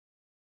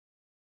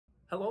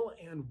Hello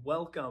and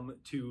welcome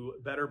to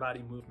Better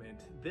Body Movement.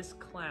 This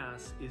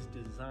class is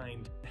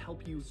designed to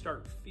help you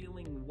start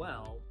feeling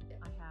well.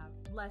 I have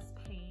less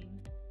pain,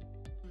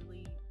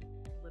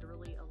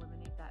 literally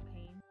eliminate that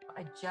pain.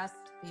 I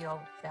just feel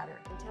better.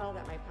 I can tell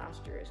that my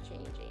posture is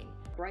changing.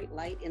 Bright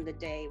light in the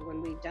day when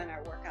we've done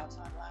our workouts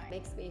online.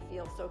 Makes me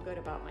feel so good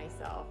about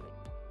myself.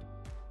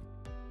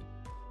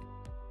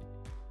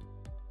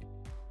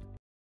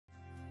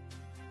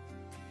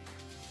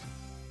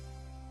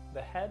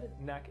 The head,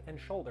 neck, and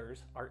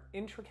shoulders are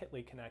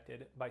intricately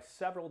connected by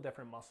several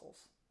different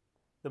muscles.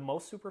 The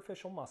most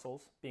superficial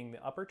muscles being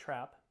the upper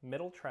trap,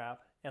 middle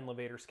trap, and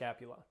levator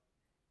scapula.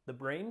 The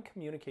brain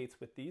communicates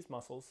with these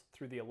muscles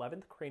through the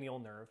 11th cranial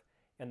nerve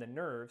and the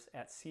nerves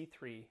at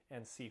C3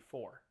 and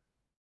C4.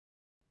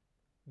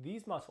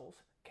 These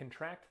muscles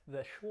contract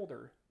the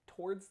shoulder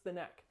towards the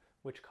neck,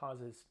 which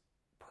causes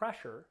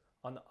pressure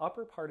on the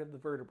upper part of the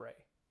vertebrae,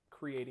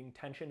 creating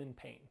tension and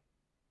pain.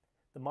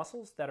 The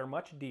muscles that are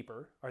much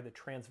deeper are the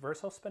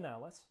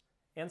transversospinalis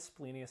and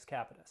splenius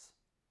capitis.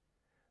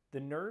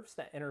 The nerves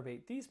that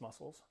innervate these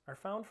muscles are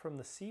found from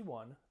the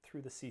C1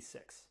 through the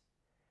C6.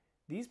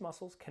 These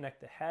muscles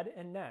connect the head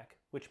and neck,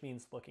 which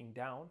means looking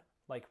down,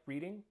 like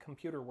reading,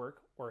 computer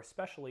work, or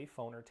especially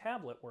phone or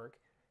tablet work,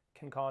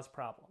 can cause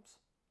problems.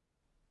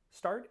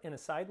 Start in a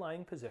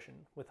side-lying position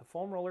with a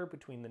foam roller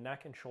between the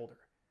neck and shoulder.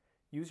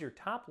 Use your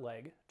top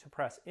leg to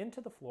press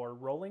into the floor,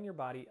 rolling your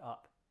body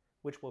up,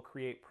 which will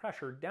create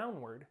pressure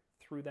downward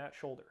through that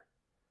shoulder.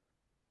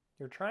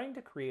 You're trying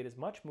to create as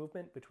much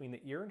movement between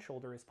the ear and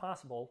shoulder as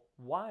possible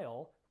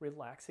while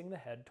relaxing the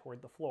head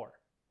toward the floor.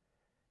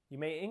 You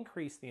may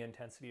increase the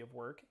intensity of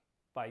work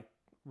by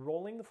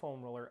rolling the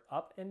foam roller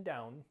up and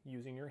down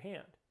using your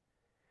hand.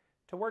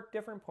 To work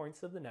different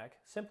points of the neck,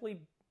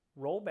 simply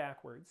roll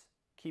backwards,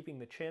 keeping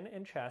the chin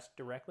and chest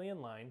directly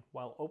in line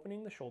while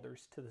opening the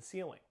shoulders to the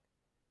ceiling.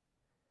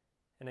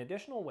 An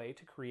additional way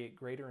to create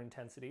greater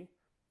intensity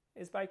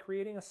is by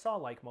creating a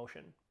saw-like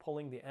motion,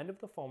 pulling the end of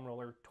the foam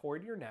roller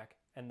toward your neck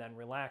and then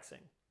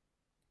relaxing.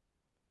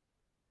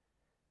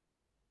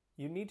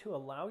 You need to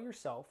allow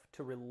yourself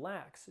to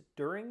relax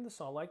during the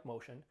saw-like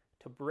motion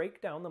to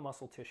break down the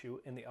muscle tissue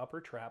in the upper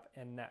trap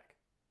and neck.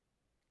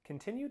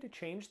 Continue to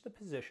change the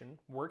position,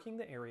 working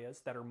the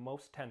areas that are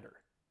most tender.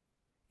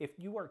 If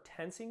you are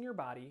tensing your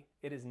body,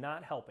 it is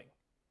not helping.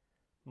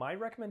 My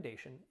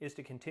recommendation is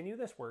to continue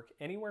this work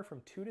anywhere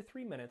from 2 to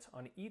 3 minutes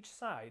on each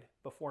side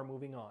before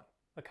moving on.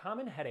 A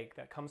common headache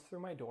that comes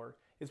through my door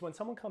is when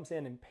someone comes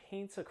in and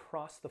paints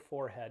across the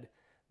forehead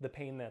the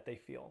pain that they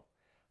feel.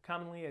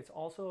 Commonly, it's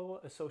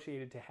also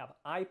associated to have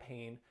eye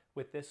pain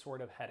with this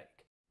sort of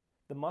headache.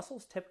 The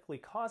muscles typically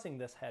causing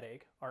this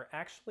headache are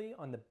actually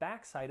on the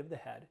back side of the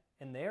head,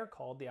 and they are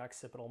called the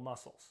occipital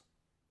muscles.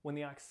 When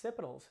the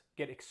occipitals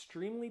get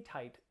extremely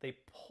tight, they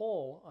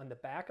pull on the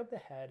back of the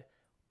head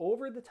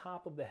over the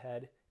top of the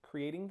head,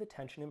 creating the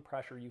tension and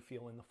pressure you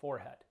feel in the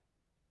forehead.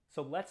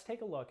 So let's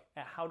take a look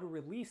at how to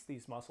release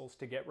these muscles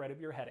to get rid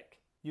of your headache.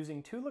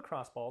 Using 2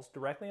 lacrosse balls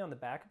directly on the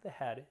back of the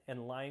head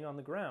and lying on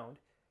the ground,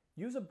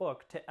 use a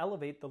book to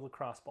elevate the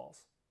lacrosse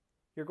balls.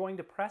 You're going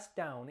to press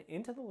down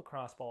into the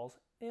lacrosse balls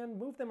and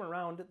move them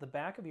around the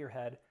back of your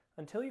head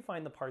until you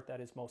find the part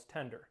that is most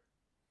tender.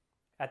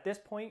 At this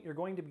point, you're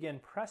going to begin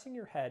pressing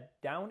your head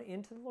down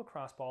into the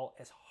lacrosse ball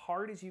as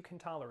hard as you can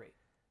tolerate.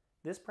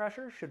 This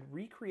pressure should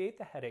recreate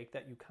the headache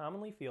that you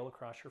commonly feel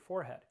across your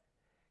forehead.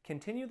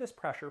 Continue this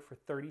pressure for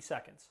 30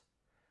 seconds.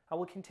 I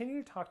will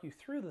continue to talk you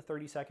through the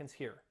 30 seconds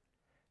here.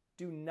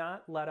 Do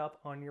not let up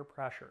on your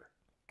pressure.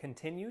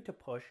 Continue to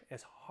push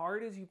as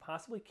hard as you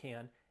possibly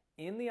can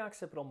in the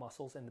occipital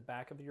muscles in the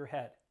back of your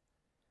head.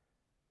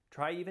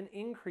 Try even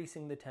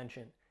increasing the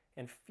tension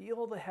and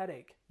feel the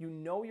headache. You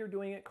know you're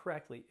doing it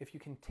correctly if you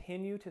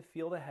continue to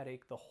feel the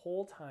headache the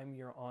whole time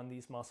you're on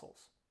these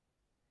muscles.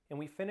 And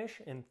we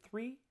finish in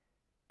 3,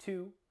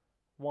 2,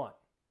 1.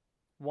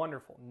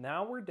 Wonderful.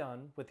 Now we're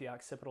done with the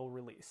occipital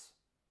release.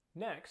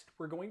 Next,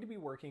 we're going to be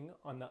working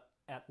on the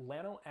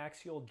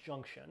atlantoaxial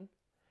junction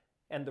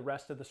and the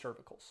rest of the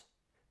cervicals.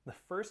 The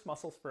first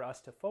muscles for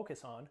us to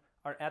focus on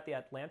are at the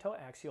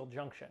atlantoaxial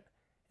junction,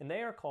 and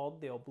they are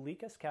called the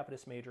obliquus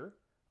capitis major,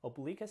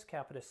 obliquus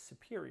capitis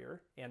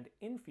superior and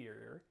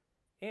inferior,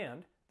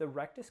 and the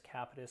rectus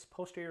capitis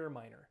posterior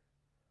minor.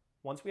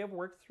 Once we have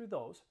worked through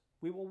those,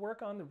 we will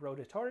work on the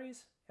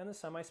rotatories and the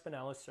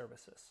semispinalis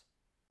cervicis.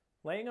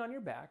 Laying on your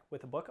back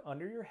with a book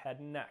under your head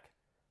and neck,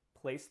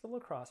 place the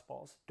lacrosse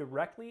balls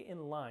directly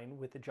in line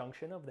with the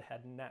junction of the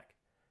head and neck.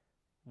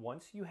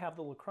 Once you have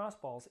the lacrosse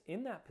balls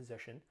in that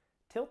position,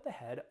 tilt the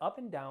head up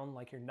and down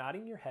like you're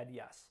nodding your head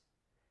yes.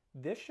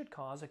 This should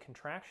cause a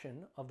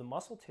contraction of the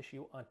muscle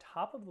tissue on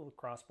top of the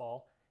lacrosse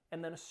ball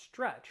and then a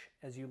stretch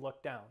as you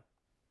look down.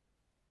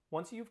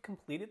 Once you've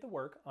completed the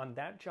work on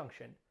that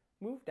junction,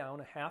 move down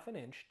a ½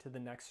 inch to the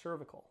next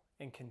cervical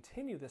and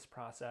continue this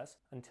process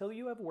until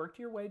you have worked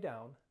your way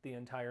down the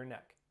entire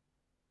neck.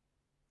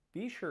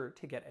 Be sure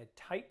to get a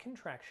tight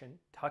contraction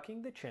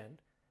tucking the chin,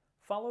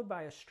 followed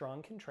by a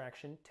strong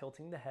contraction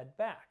tilting the head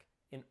back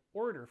in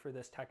order for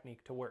this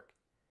technique to work.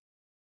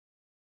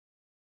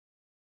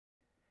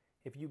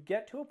 If you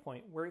get to a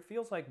point where it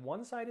feels like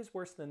one side is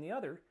worse than the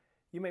other,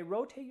 you may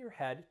rotate your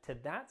head to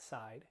that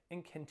side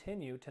and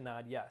continue to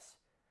nod yes.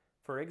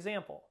 For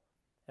example,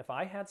 if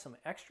I had some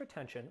extra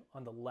tension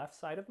on the left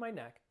side of my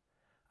neck,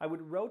 I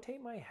would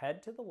rotate my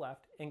head to the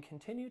left and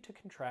continue to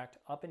contract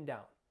up and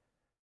down.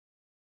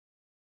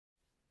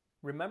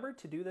 Remember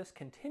to do this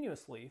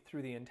continuously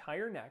through the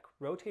entire neck,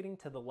 rotating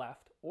to the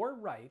left or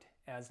right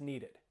as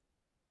needed.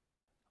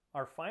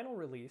 Our final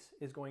release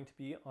is going to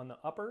be on the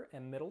upper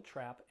and middle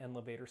trap and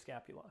levator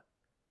scapula.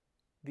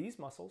 These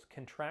muscles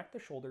contract the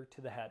shoulder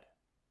to the head.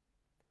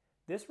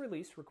 This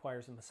release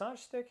requires a massage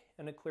stick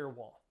and a clear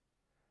wall.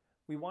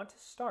 We want to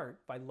start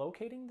by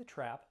locating the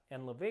trap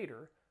and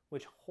levator,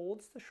 which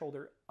holds the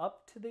shoulder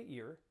up to the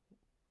ear.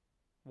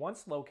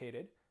 Once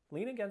located,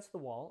 lean against the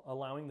wall,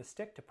 allowing the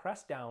stick to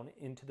press down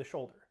into the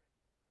shoulder.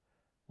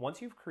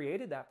 Once you've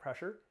created that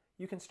pressure,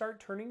 you can start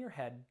turning your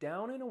head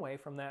down and away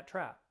from that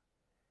trap.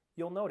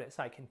 You'll notice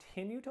I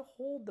continue to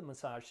hold the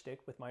massage stick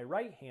with my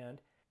right hand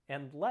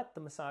and let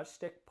the massage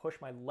stick push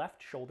my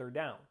left shoulder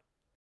down.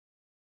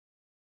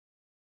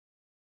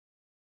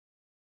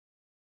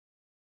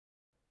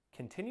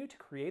 Continue to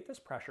create this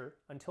pressure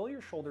until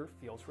your shoulder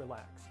feels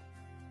relaxed.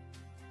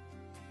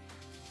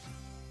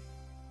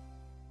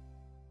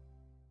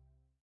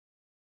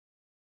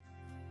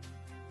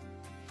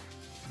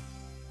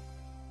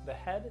 The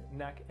head,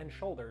 neck, and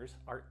shoulders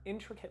are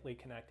intricately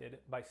connected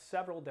by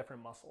several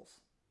different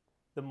muscles.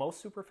 The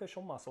most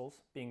superficial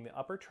muscles being the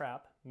upper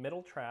trap,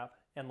 middle trap,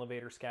 and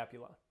levator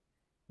scapula.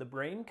 The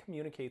brain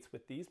communicates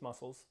with these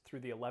muscles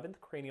through the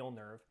 11th cranial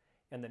nerve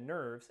and the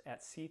nerves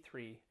at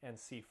C3 and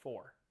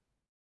C4.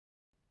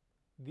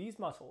 These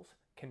muscles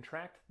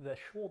contract the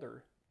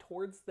shoulder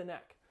towards the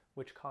neck,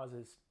 which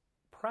causes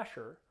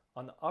pressure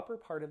on the upper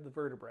part of the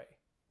vertebrae,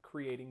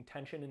 creating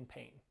tension and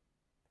pain.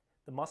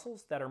 The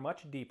muscles that are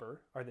much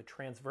deeper are the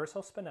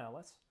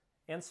transversospinalis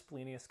and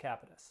splenius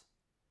capitis.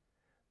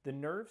 The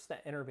nerves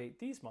that innervate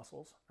these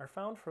muscles are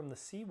found from the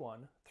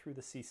C1 through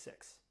the C6.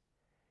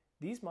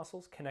 These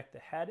muscles connect the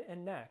head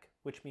and neck,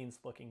 which means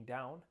looking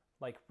down,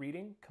 like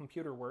reading,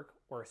 computer work,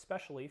 or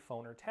especially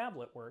phone or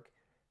tablet work,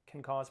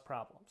 can cause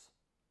problems.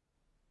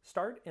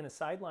 Start in a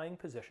side-lying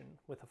position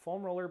with a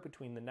foam roller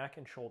between the neck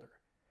and shoulder.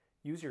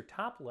 Use your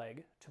top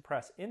leg to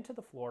press into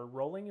the floor,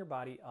 rolling your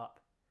body up,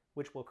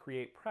 which will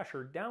create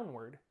pressure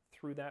downward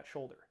through that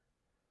shoulder.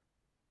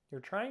 You're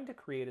trying to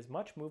create as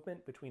much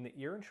movement between the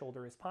ear and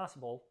shoulder as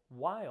possible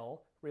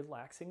while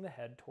relaxing the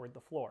head toward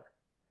the floor.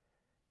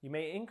 You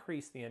may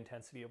increase the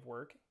intensity of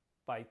work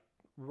by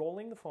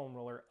rolling the foam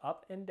roller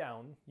up and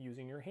down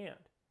using your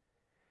hand.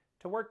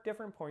 To work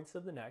different points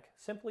of the neck,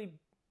 simply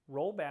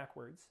roll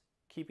backwards,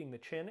 keeping the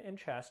chin and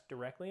chest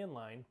directly in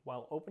line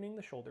while opening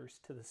the shoulders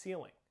to the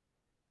ceiling.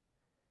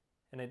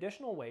 An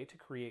additional way to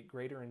create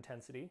greater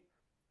intensity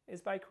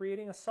is by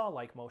creating a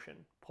saw-like motion,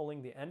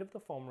 pulling the end of the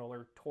foam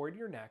roller toward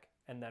your neck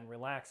and then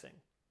relaxing.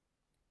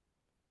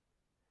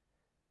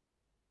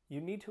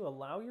 You need to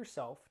allow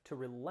yourself to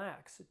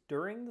relax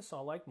during the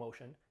saw-like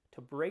motion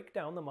to break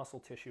down the muscle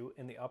tissue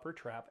in the upper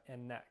trap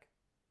and neck.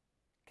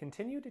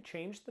 Continue to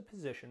change the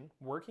position,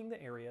 working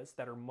the areas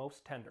that are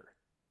most tender.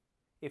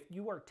 If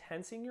you are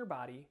tensing your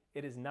body,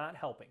 it is not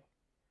helping.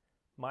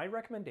 My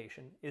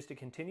recommendation is to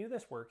continue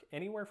this work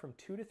anywhere from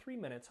 2 to 3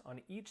 minutes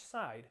on each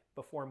side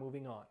before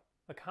moving on.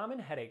 A common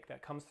headache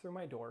that comes through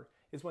my door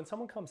is when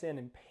someone comes in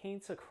and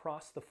paints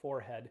across the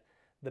forehead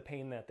the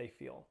pain that they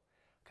feel.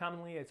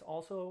 Commonly, it's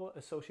also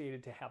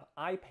associated to have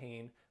eye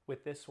pain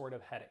with this sort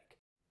of headache.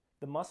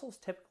 The muscles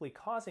typically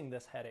causing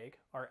this headache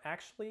are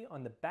actually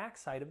on the back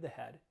side of the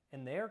head,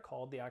 and they are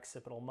called the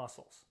occipital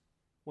muscles.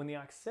 When the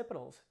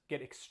occipitals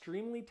get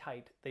extremely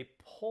tight, they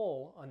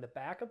pull on the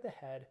back of the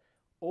head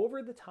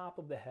over the top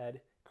of the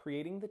head,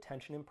 creating the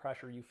tension and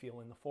pressure you feel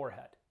in the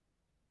forehead.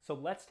 So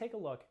let's take a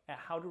look at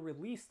how to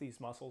release these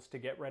muscles to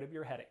get rid of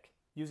your headache.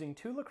 Using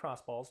 2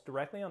 lacrosse balls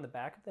directly on the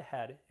back of the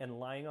head and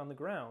lying on the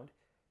ground,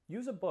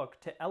 use a book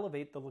to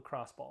elevate the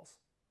lacrosse balls.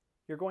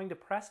 You're going to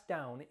press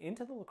down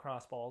into the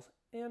lacrosse balls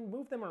and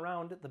move them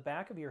around the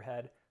back of your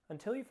head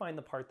until you find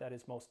the part that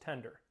is most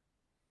tender.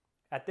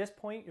 At this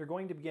point, you're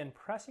going to begin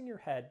pressing your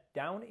head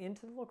down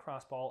into the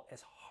lacrosse ball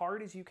as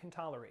hard as you can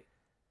tolerate.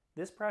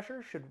 This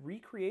pressure should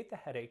recreate the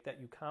headache that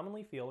you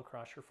commonly feel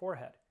across your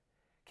forehead.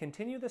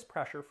 Continue this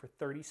pressure for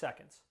 30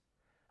 seconds.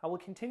 I will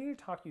continue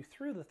to talk you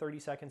through the 30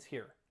 seconds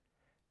here.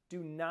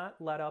 Do not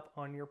let up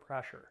on your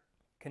pressure.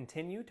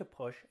 Continue to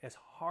push as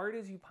hard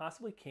as you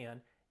possibly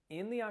can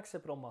in the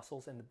occipital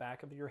muscles in the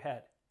back of your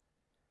head.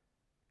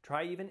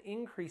 Try even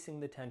increasing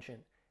the tension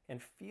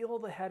and feel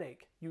the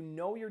headache. You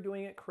know you're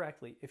doing it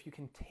correctly if you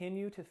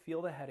continue to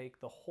feel the headache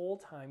the whole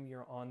time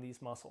you're on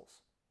these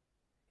muscles.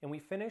 And we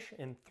finish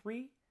in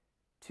 3,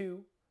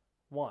 2,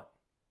 1.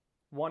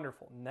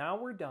 Wonderful. Now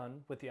we're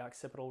done with the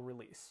occipital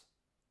release.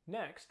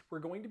 Next, we're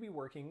going to be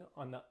working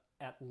on the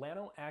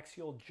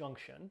atlantoaxial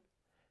junction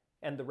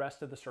and the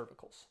rest of the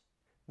cervicals.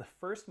 The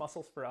first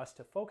muscles for us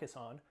to focus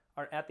on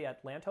are at the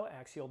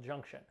atlantoaxial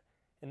junction,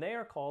 and they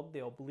are called the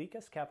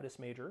obliquus capitis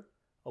major,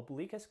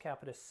 obliquus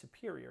capitis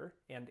superior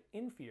and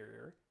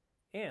inferior,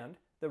 and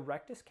the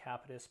rectus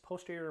capitis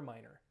posterior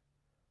minor.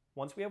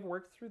 Once we have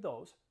worked through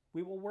those,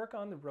 we will work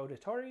on the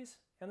rotatories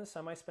and the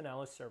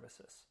semispinalis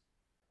cervicis.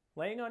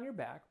 Laying on your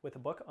back with a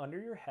book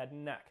under your head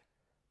and neck,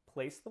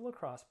 place the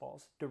lacrosse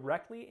balls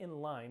directly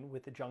in line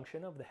with the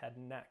junction of the head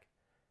and neck.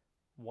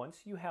 Once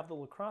you have the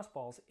lacrosse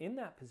balls in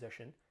that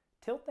position,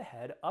 tilt the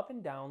head up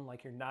and down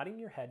like you're nodding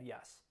your head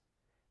yes.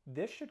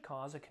 This should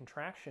cause a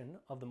contraction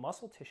of the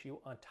muscle tissue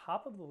on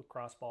top of the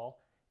lacrosse ball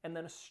and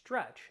then a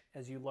stretch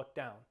as you look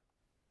down.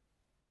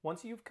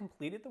 Once you've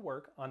completed the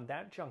work on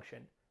that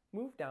junction,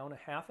 move down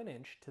a half an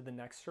inch to the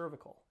next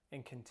cervical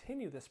and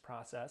continue this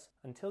process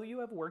until you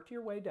have worked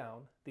your way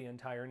down the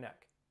entire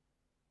neck.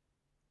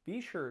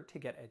 Be sure to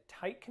get a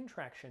tight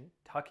contraction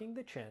tucking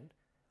the chin,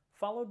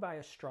 followed by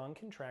a strong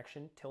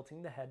contraction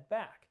tilting the head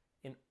back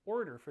in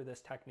order for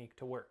this technique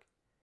to work.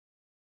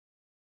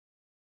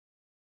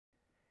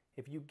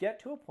 If you get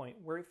to a point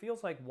where it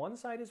feels like one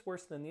side is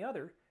worse than the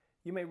other,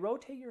 you may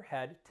rotate your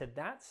head to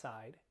that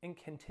side and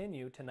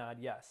continue to nod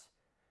yes.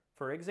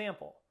 For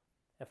example,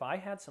 if I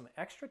had some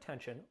extra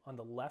tension on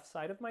the left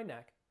side of my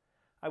neck,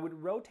 I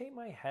would rotate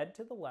my head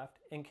to the left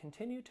and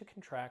continue to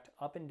contract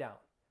up and down.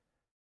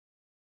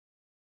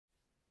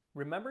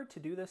 Remember to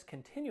do this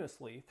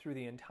continuously through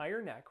the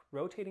entire neck,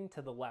 rotating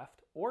to the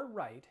left or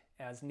right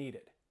as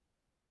needed.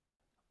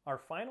 Our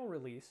final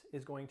release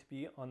is going to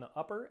be on the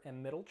upper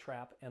and middle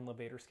trap and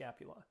levator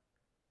scapula.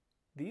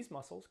 These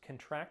muscles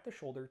contract the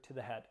shoulder to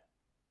the head.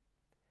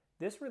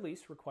 This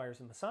release requires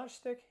a massage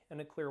stick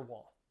and a clear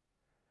wall.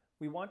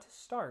 We want to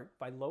start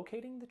by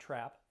locating the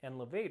trap and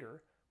levator,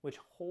 which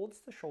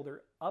holds the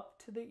shoulder up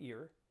to the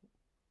ear.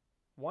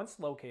 Once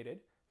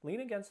located,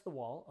 lean against the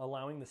wall,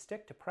 allowing the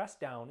stick to press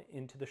down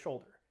into the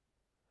shoulder.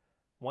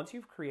 Once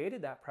you've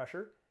created that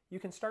pressure, you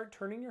can start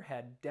turning your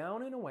head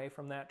down and away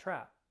from that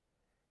trap.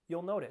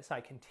 You'll notice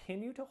I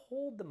continue to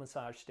hold the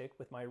massage stick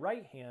with my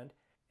right hand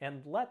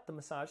and let the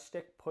massage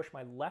stick push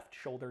my left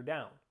shoulder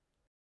down.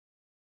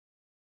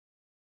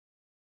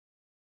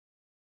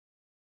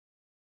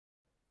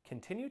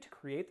 Continue to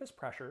create this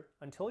pressure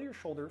until your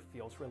shoulder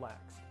feels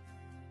relaxed.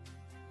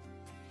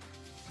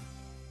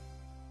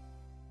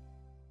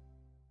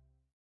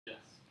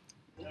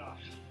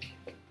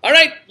 All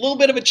right, a little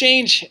bit of a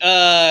change.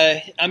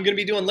 I'm going to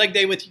be doing leg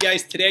day with you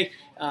guys today.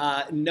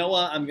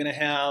 Noah, I'm going to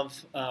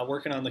have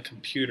working on the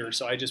computer,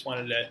 so I just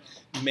wanted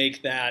to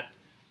make that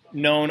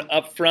known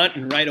up front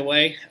and right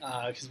away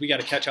because we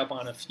got to catch up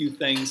on a few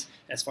things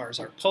as far as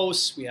our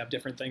posts. We have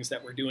different things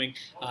that we're doing.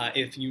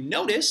 If you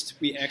noticed,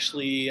 we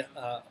actually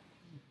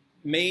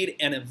made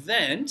an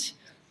event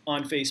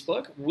on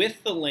Facebook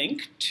with the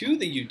link to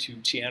the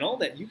YouTube channel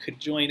that you could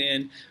join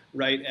in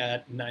right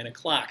at 9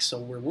 o'clock. So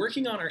we're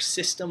working on our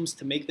systems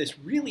to make this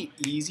really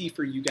easy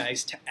for you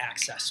guys to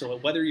access. So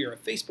whether you're a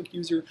Facebook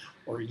user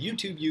or a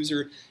YouTube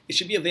user, it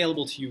should be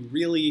available to you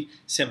really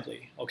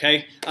simply,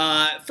 okay?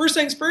 First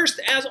things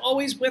first, as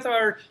always with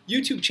our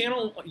YouTube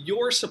channel,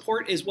 your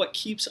support is what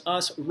keeps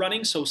us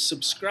running. So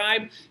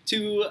subscribe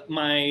to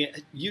my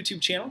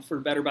YouTube channel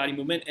for better body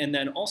movement, and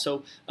then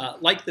also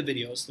like the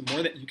videos. The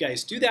more that you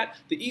guys do that,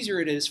 the easier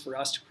it is for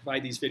us to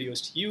provide these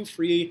videos to you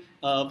free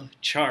of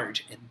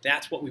charge. And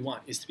that's what we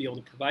want, is to be able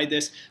to provide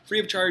this free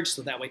of charge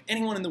so that way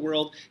anyone in the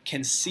world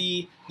can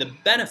see the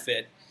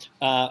benefit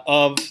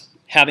of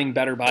having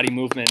better body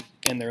movement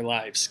in their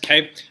lives,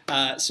 okay?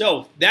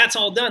 So that's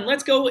all done.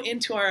 Let's go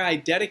into our I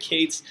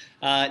dedicates.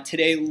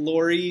 Today,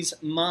 Lori's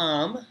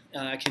mom,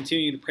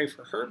 continue to pray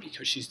for her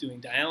because she's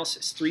doing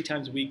dialysis 3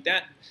 times a week.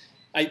 That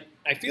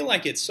I feel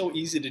like it's so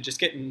easy to just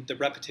get in the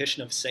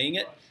repetition of saying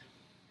it.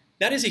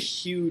 That is a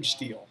huge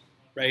deal,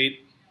 right?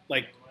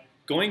 Like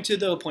going to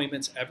the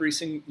appointments every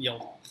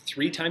single,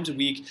 3 times a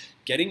week,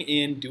 getting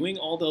in, doing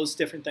all those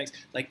different things.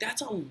 Like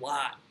that's a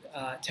lot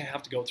to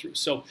have to go through.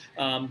 So,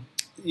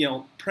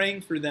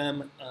 praying for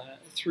them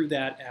through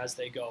that as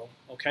they go,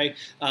 okay?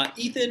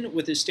 Ethan,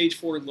 with his stage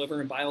 4 liver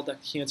and bile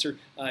duct cancer,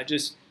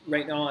 just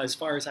right now, as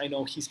far as I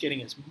know, he's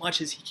getting as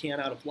much as he can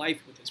out of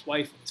life with his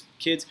wife and his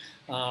kids.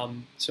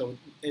 So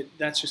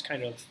that's just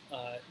kind of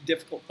a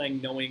difficult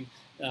thing knowing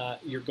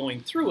you're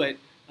going through it.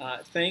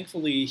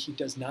 Thankfully, he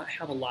does not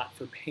have a lot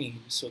for pain,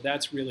 so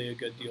that's really a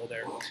good deal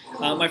there.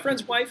 My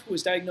friend's wife, who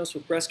was diagnosed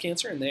with breast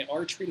cancer, and they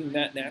are treating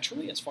that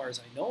naturally, as far as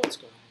I know, it's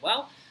going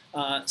well.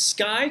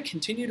 Sky,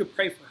 continue to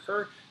pray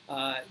for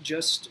her,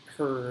 just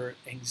her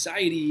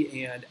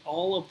anxiety and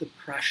all of the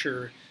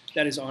pressure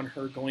that is on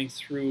her going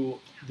through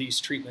these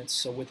treatments.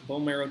 So with the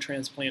bone marrow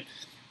transplant,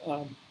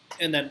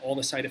 and then all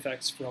the side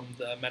effects from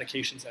the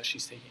medications that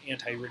she's taking,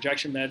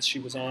 anti-rejection meds she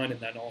was on, and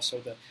then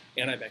also the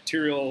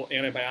antibacterial,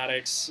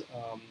 antibiotics,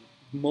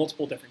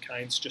 multiple different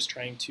kinds, just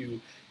trying to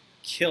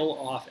kill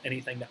off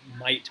anything that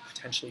might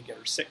potentially get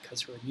her sick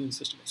because her immune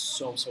system is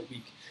so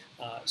weak.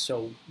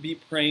 So be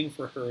praying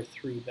for her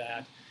through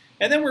that.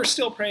 And then we're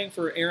still praying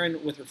for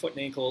Erin with her foot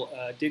and ankle.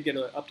 Did get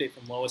an update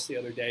from Lois the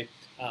other day.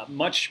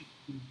 Much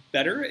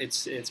better.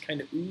 It's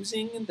kind of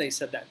oozing. They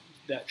said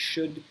that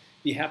should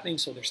be happening,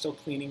 so they're still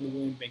cleaning the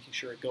wound, making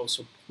sure it goes.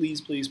 So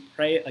please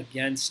pray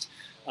against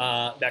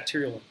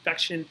bacterial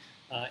infection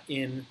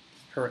in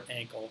her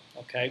ankle,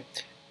 okay?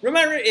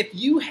 Remember, if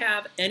you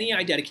have any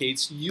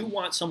iDedicates, you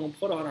want someone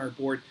put on our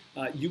board,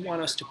 you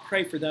want us to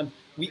pray for them,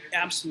 we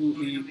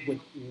absolutely would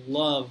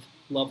love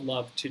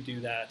to do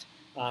that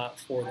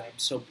for them.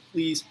 So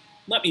please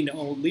let me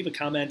know. Leave a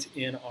comment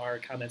in our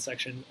comment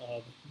section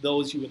of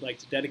those you would like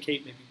to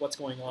dedicate, maybe what's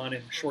going on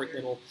in a short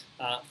little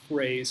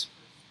phrase.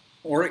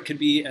 Or it could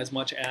be as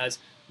much as,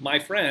 my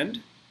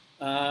friend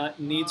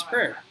needs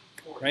prayer,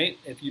 right?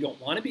 If you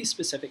don't want to be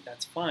specific,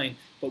 that's fine,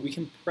 but we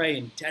can pray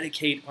and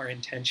dedicate our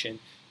intention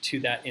to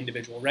that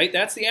individual, right?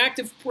 That's the act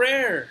of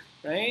prayer,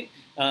 right?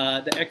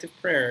 The act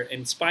of prayer,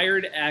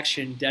 inspired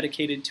action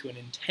dedicated to an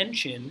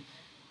intention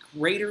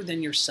greater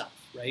than yourself,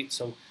 right?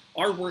 So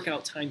our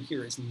workout time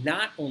here is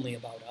not only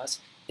about us,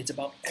 it's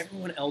about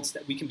everyone else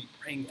that we can be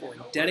praying for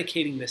and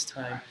dedicating this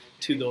time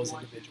to those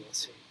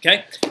individuals,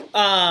 okay?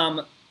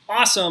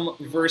 Awesome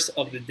verse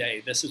of the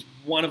day. This is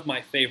one of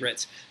my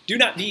favorites. Do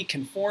not be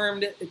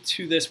conformed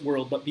to this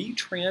world, but be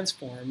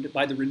transformed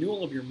by the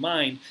renewal of your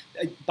mind.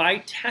 By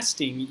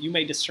testing, you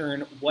may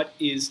discern what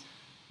is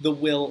the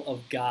will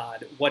of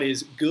God, what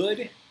is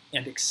good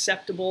and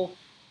acceptable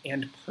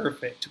and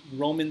perfect.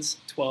 Romans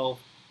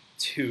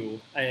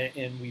 12:2.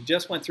 And we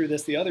just went through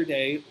this the other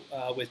day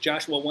with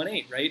Joshua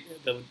 1:8, right?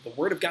 The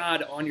word of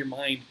God on your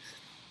mind.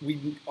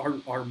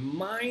 Our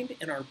mind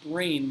and our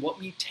brain, what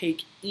we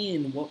take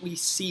in, what we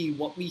see,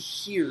 what we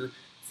hear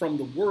from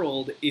the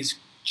world is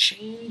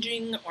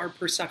changing our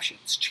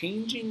perceptions,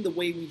 changing the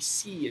way we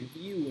see and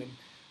view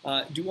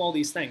and do all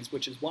these things,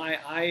 which is why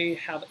I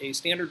have a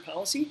standard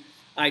policy.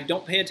 I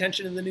don't pay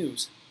attention to the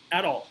news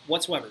at all,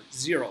 whatsoever.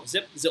 Zero,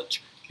 zip, zilch,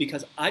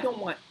 because I don't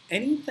want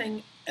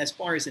anything as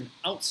far as an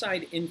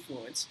outside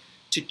influence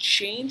to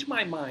change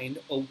my mind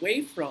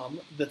away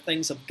from the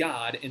things of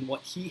God and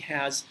what He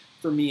has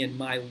for me in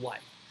my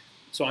life.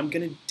 So I'm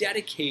going to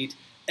dedicate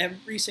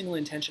every single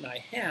intention I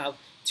have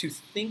to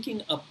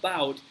thinking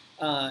about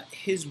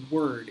His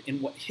Word and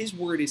what His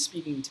Word is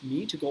speaking to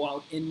me to go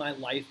out in my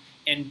life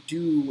and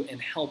do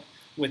and help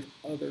with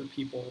other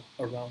people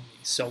around me.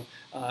 So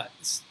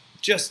it's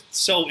just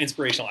so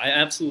inspirational. I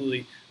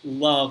absolutely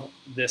love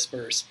this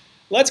verse.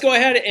 Let's go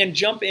ahead and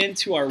jump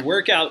into our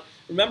workout.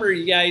 Remember,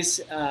 you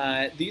guys,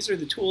 these are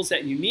the tools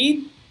that you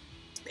need.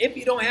 If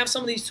you don't have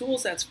some of these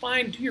tools, that's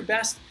fine. Do your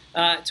best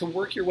to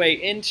work your way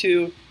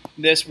into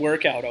this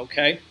workout,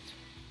 okay?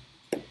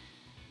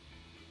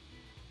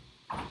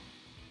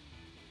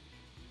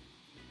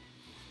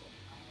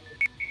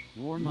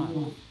 Warm up.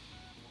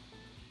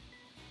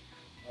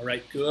 All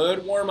right,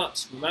 good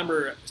warm-ups.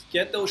 Remember,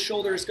 get those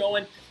shoulders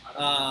going.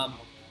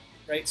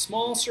 Right,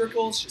 small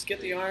circles, just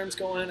get the arms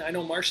going. I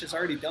know Marsha's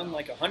already done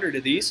like 100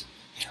 of these.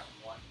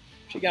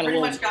 She got Pretty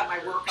a little, much got my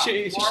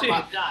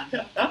warm-up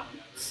done.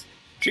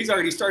 She's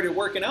already started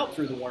working out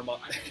through the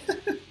warm-up.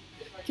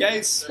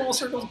 Okay, small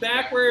circles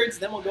backwards,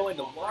 then we'll go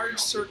into large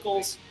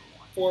circles,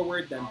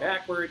 forward, then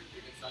backward.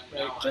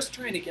 Right, just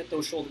trying to get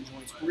those shoulder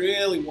joints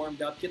really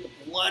warmed up, get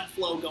the blood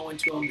flow going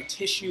to them, the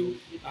tissue,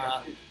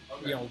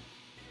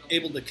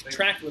 able to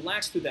contract,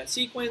 relax through that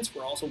sequence.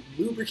 We're also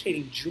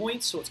lubricating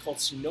joints, so it's called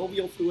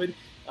synovial fluid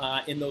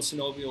in those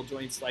synovial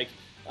joints like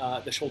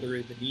the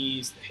shoulder, the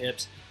knees, the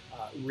hips,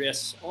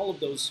 wrists, all of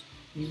those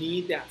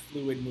need that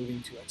fluid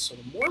moving to it. So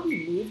the more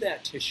we move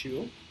that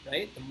tissue,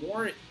 right, the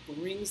more it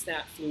brings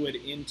that fluid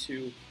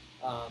into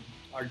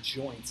our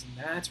joints, and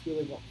that's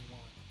really what we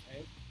want,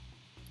 okay?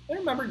 And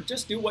remember,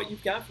 just do what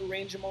you've got for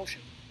range of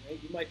motion, right?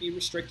 You might be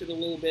restricted a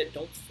little bit.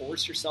 Don't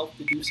force yourself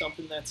to do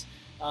something that's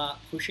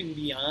pushing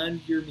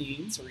beyond your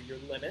means or your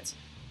limits.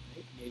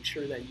 Right? Make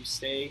sure that you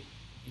stay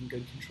in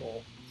good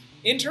control.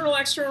 Internal,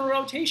 external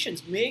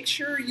rotations. Make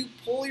sure you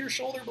pull your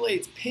shoulder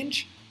blades.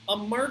 Pinch a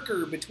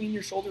marker between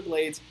your shoulder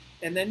blades,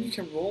 and then you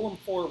can roll them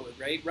forward,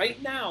 right?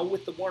 Right now,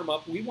 with the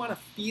warm-up, we want to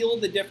feel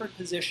the different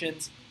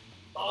positions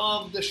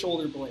of the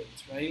shoulder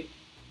blades, right?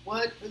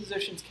 What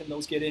positions can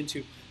those get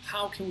into?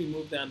 How can we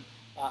move them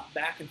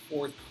back and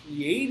forth,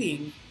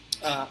 creating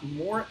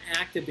more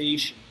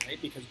activation,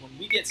 right? Because when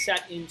we get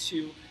set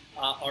into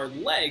our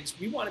legs,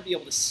 we want to be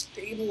able to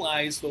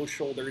stabilize those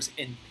shoulders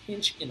and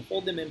pinch and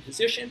hold them in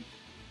position,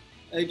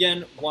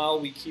 again, while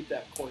we keep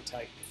that core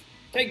tight.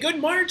 Okay, good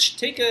march.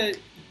 Pick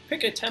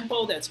a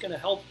tempo that's going to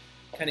help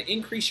kind of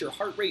increase your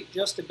heart rate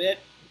just a bit.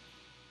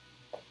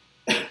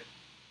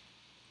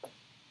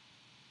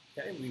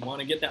 Okay, we want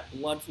to get that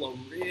blood flow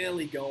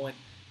really going,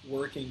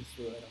 working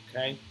through it,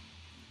 okay?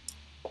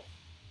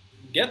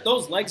 Get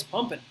those legs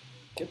pumping.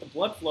 Get the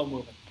blood flow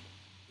moving.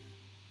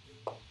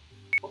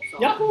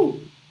 Yahoo!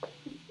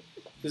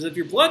 Because if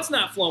your blood's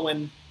not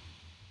flowing,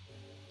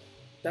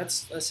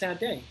 that's a sad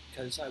day,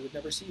 because I would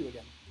never see you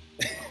again.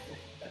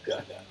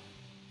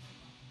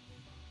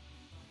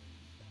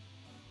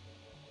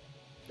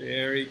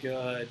 Very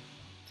good.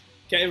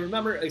 Okay,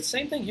 remember,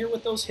 same thing here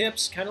with those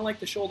hips, kind of like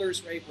the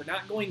shoulders, right? We're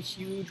not going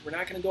huge. We're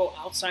not going to go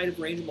outside of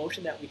range of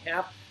motion that we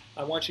have.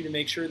 I want you to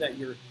make sure that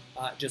you're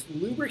just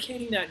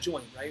lubricating that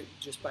joint, right?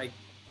 Just by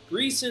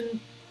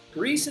greasing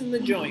the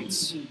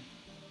joints.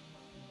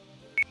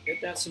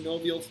 Get that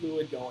synovial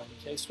fluid going.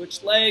 Okay,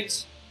 switch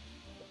legs.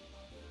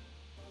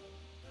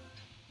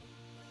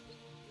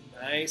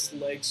 Nice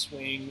leg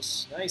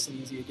swings, nice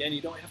and easy. Again, you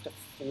don't have to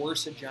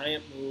force a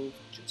giant move.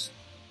 Just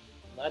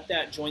let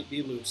that joint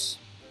be loose.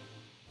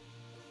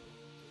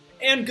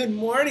 And good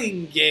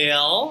morning,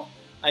 Gail.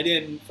 I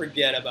didn't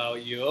forget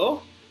about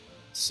you.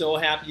 So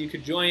happy you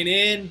could join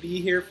in,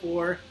 be here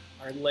for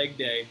our leg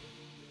day.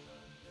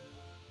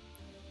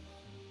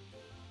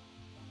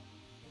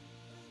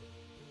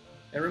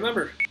 And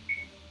remember,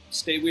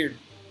 stay weird.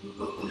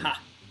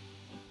 Ha.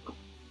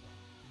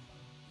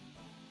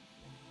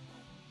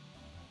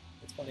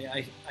 It's funny,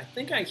 I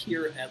think I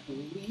hear at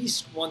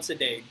least once a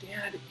day,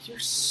 Dad, you're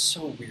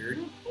so weird.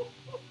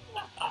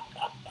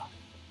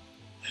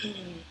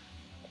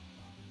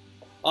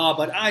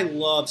 But I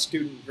love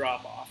student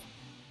drop-off.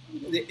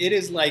 It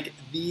is like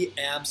the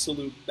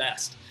absolute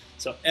best.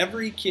 So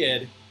every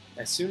kid,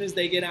 as soon as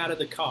they get out of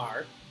the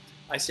car,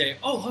 I say,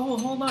 oh,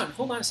 hold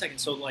on a second.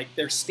 So like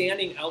they're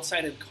standing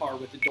outside of the car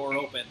with the door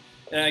open,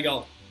 and I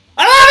go,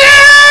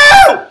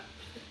 I love you!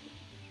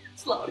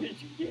 As loud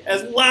as you can.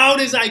 As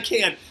loud as I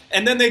can.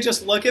 And then they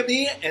just look at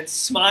me and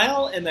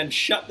smile and then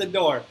shut the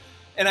door.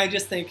 And I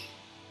just think,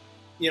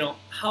 you know,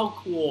 how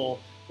cool,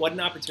 what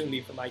an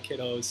opportunity for my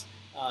kiddos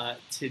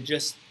to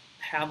just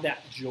have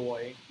that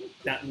joy,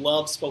 that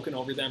love spoken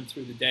over them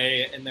through the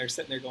day. And they're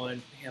sitting there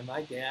going, man,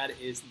 my dad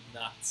is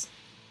nuts.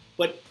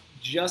 But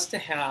just to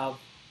have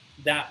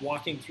that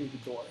walking through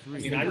the door. I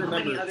mean, I remember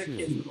How many other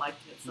kids would like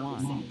to have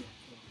something saying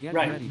that? Get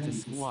Right. ready to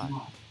squat.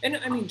 And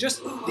I mean,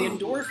 just the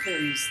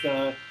endorphins,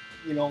 the,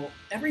 you know,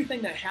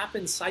 everything that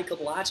happens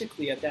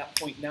psychologically at that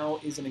point now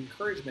is an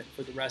encouragement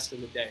for the rest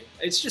of the day.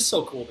 It's just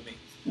so cool to me.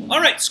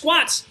 All right,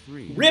 squats.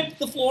 3, Rip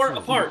the floor 2,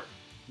 apart.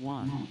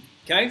 1.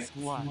 Okay?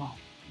 Squat.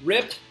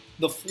 Rip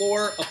the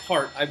floor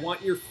apart. I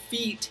want your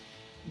feet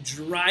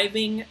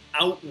driving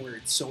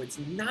outwards. So it's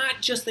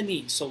not just the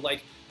knees. So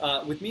like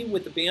with me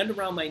with the band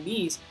around my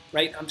knees,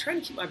 right? I'm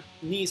trying to keep my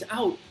knees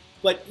out,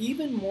 but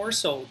even more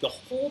so the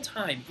whole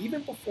time,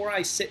 even before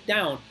I sit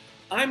down,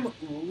 I'm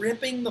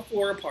ripping the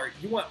floor apart.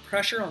 You want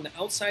pressure on the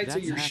outsides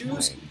of your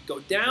shoes. Go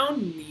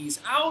down, knees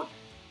out,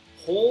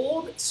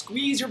 hold,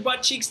 squeeze your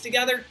butt cheeks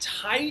together,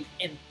 tight,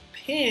 and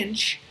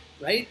pinch,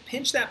 right?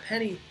 Pinch that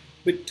penny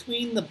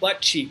between the butt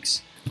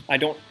cheeks. I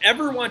don't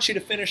ever want you to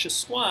finish a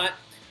squat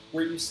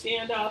where you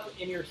stand up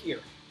and you're here,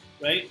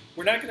 right?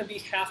 We're not going to be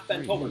half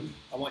bent 3, over.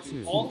 I want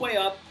you 2, all the way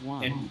up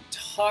 1. and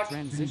tuck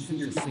Transition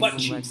your to single butt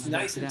leg cheeks step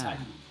nice and down.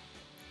 tight.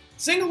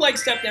 Single leg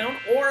step down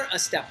or a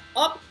step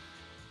up,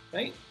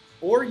 right?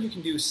 Or you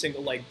can do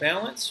single leg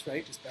balance,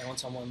 right? Just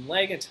balance on one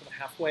leg until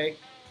halfway.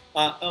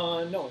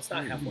 No, it's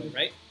not halfway,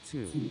 right?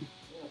 2.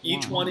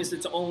 Each one is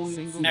its own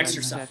Single leg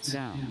step exercise,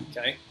 down.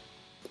 okay?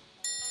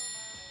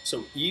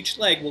 So each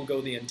leg will go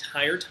the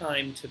entire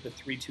time to the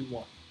 3, 2,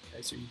 1.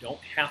 Okay, so you don't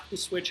have to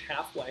switch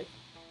halfway.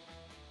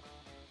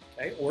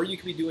 Okay, or you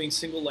could be doing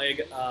single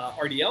leg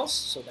RDLs,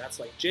 so that's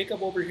like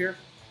Jacob over here,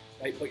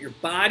 right? But your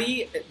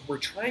body, we're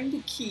trying to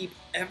keep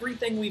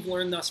everything we've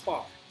learned thus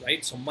far,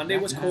 right? So Monday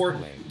was That's core,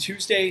 halfway.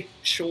 Tuesday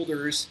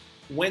shoulders,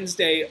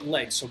 Wednesday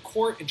legs. So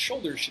core and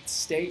shoulders should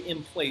stay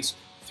in place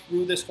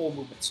through this whole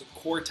movement. So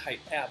core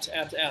tight, abs,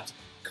 abs, abs.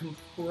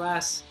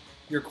 Compress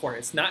your core.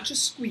 It's not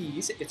just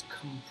squeeze, it's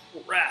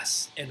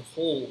compress and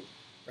hold,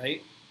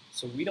 right?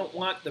 So we don't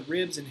want the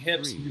ribs and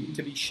hips 3,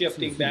 to be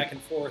shifting 2, back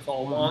and forth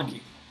all 1.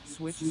 wonky.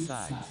 Switch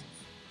sides.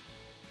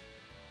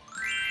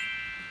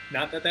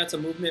 Not that that's a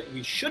movement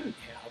we shouldn't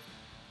have,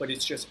 but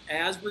it's just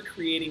as we're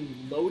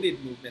creating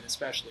loaded movement,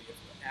 especially if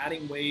we're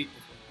adding weight,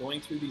 if we're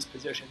going through these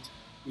positions,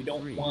 we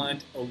don't 3,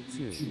 want a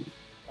weak 2,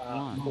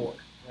 1. core,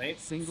 right?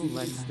 Single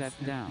leg step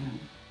down.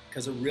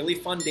 Because a really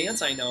fun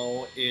dance I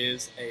know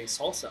is a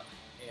salsa.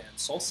 And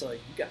salsa, you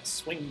gotta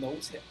swing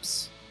those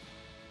hips.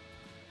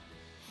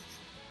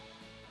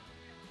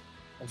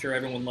 I'm sure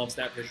everyone loves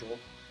that visual.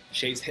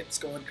 Shay's hips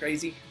going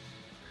crazy.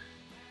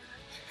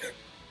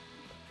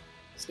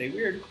 Stay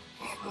weird.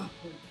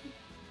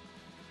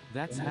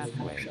 That's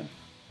halfway.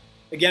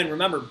 Again,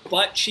 remember,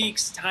 butt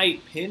cheeks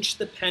tight. Pinch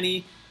the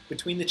penny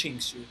between the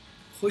cheeks. You're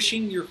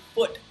pushing your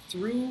foot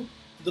through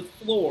the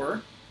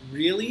floor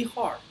really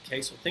hard.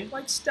 Okay, so think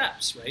like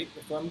steps, right?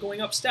 If I'm going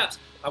up steps,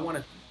 I want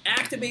to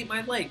activate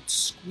my leg,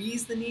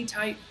 squeeze the knee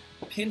tight,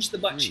 pinch the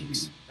butt 3,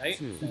 cheeks, right?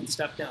 2, Then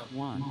step down.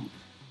 1.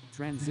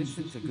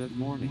 Transition to good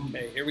morning.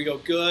 Okay, here we go.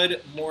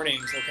 Good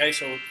mornings. Okay,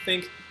 so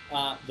think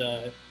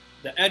the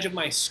edge of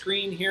my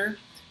screen here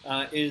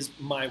is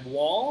my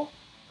wall,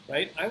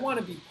 right? I want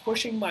to be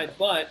pushing my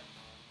butt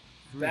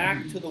 3,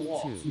 back to the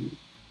wall. 2,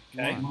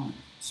 Okay, 1.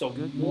 so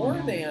Good more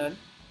morning.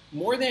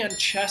 than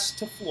chest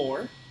to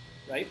floor,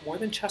 right? More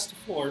than chest to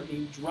floor,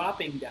 meaning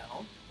dropping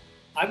down.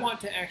 I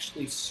want to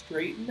actually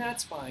straighten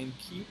that spine,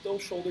 keep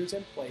those shoulders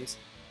in place,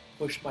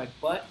 push my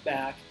butt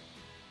back,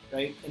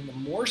 right? And the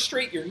more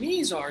straight your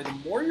knees are, the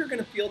more you're going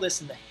to feel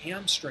this in the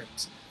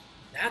hamstrings.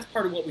 That's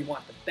part of what we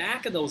want, the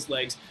back of those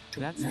legs to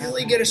That's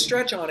really halfway. get a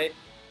stretch on it,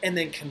 and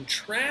then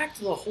contract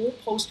the whole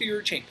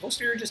posterior chain.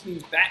 Posterior just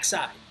means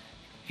backside.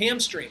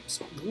 Hamstrings,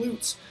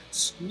 glutes,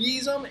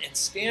 squeeze them and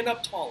stand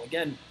up tall.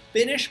 Again,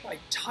 finish by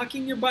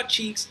tucking your butt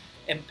cheeks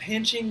and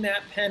pinching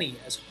that penny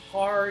as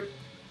hard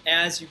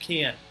as you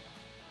can.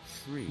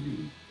 3,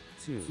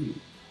 2,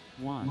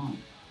 1.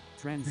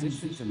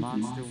 Transition to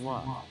monster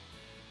walk.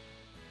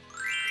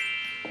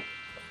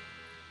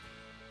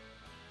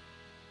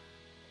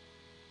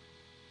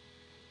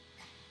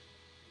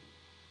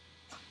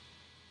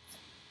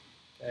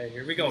 Okay,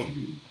 here we go.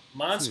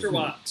 Monster 2,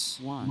 walks.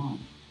 1.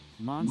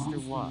 Monster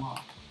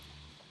walk.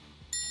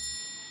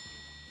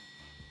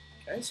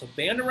 Okay, so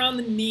band around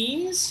the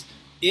knees.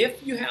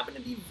 If you happen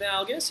to be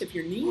valgus, if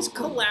your knees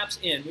collapse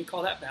in, we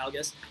call that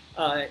valgus.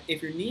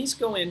 If your knees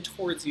go in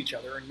towards each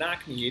other, or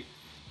knock-kneed,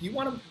 you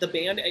want the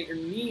band at your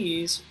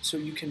knees so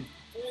you can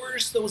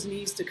force those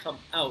knees to come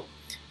out.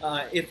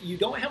 If you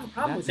don't have a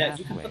problem with that,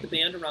 you can put the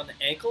band around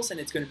the ankles, and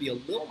it's going to be a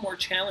little more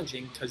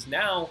challenging because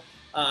now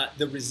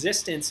the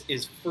resistance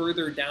is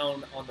further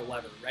down on the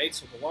lever, right?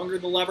 So the longer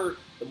the lever,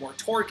 the more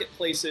torque it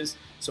places.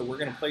 So we're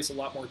going to place a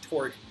lot more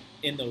torque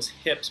in those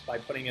hips by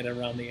putting it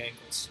around the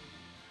ankles.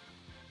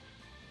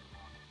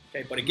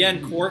 Okay, but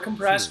again, core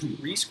compressed,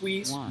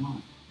 re-squeeze.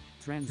 1.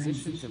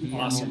 Transition to VMO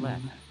Awesome.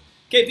 left.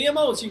 Okay,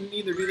 VMOs, you can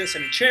either do this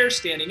in a chair,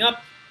 standing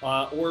up,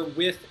 or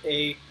with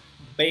a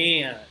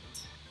band.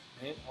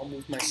 Right, I'll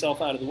move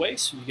myself out of the way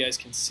so you guys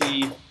can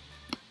see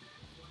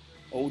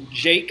old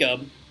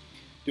Jacob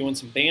doing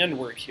some band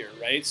work here,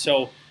 right?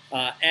 So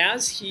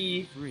as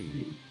he's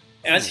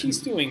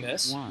doing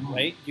this,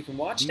 right, you can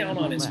watch down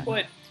on his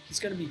foot. He's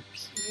going to be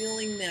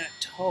peeling that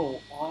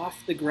toe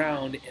off the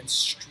ground and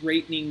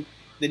straightening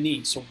the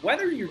knee. So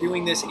whether you're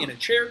doing this in a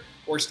chair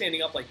or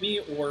standing up like me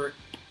or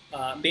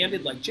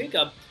banded like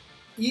Jacob,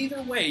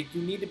 either way,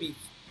 you need to be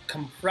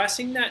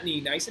compressing that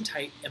knee nice and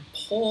tight and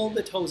pull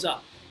the toes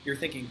up. You're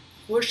thinking,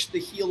 push the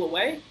heel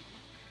away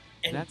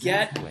and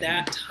get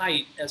that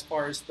tight as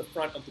far as the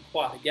front of the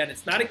quad. Again,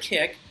 it's not a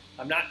kick.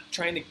 I'm not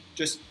trying to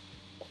just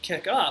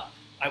kick up.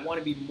 I want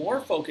to be more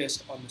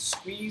focused on the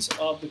squeeze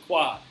of the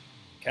quad,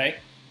 okay?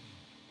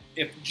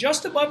 If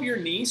just above your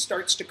knee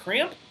starts to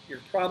cramp, you're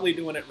probably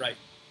doing it right.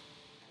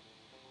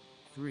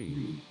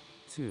 3,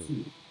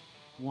 2,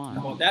 1.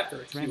 How about that for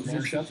a cue,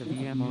 Transition Marsha? to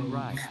VMO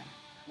right.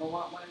 I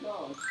want one of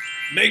those.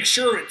 Make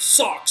sure it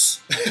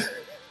sucks.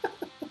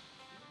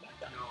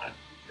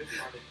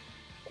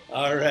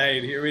 All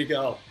right, here we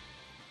go.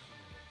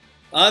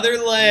 Other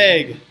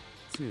leg.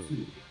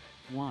 2,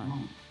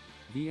 1.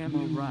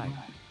 VMO right.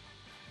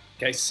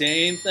 Okay,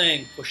 same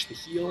thing. Push the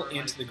heel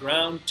into the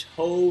ground,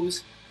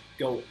 toes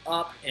go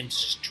up and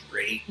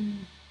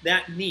straighten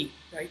that knee,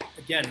 right?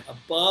 Again,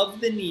 above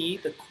the knee,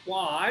 the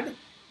quad,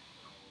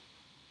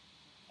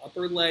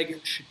 upper leg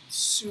should be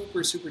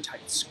super, super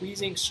tight.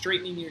 Squeezing,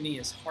 straightening your knee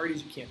as hard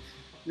as you can.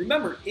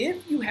 Remember,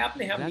 if you happen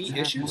to have knee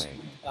issues,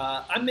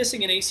 I'm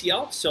missing an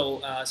ACL,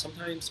 so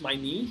sometimes my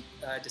knee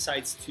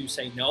decides to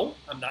say no.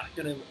 I'm not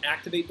going to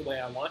activate the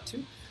way I want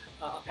to.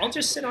 I'll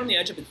just sit on the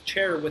edge of the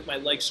chair with my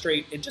legs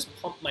straight and just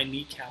pump my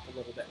kneecap a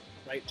little bit,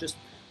 right? Just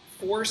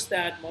force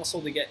that muscle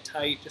to get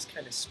tight, just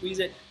kind of squeeze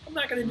it. I'm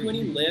not going to do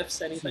any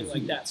lifts, anything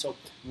like that. So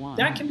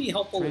that can be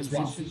helpful as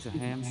well. Transition to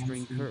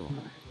hamstring curl.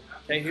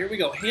 Okay, here we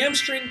go.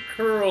 Hamstring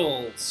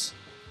curls.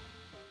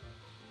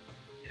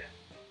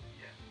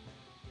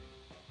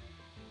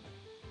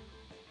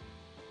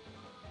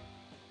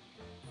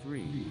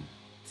 3,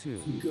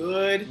 2,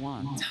 Good,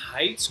 1.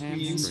 tight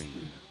squeeze.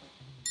 Hamstring.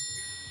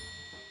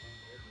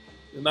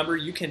 Remember,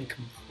 you can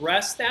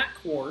compress that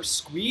core,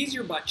 squeeze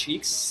your butt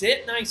cheeks,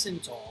 sit nice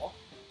and tall.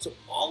 So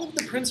all of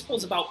the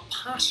principles about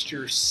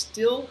posture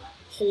still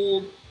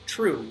hold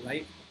true,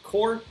 right?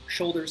 Core,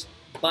 shoulders,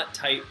 butt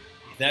tight,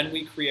 then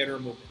we create our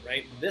movement,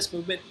 right? In this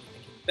movement, you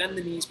can bend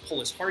the knees,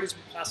 pull as hard as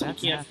we possibly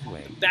can.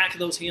 The back of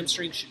those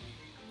hamstrings should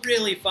be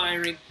really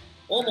firing,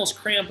 almost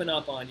cramping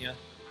up on you.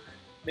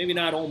 Maybe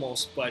not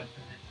almost, but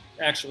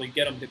actually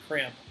get them to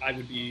cramp. I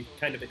would be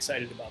kind of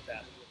excited about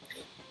that.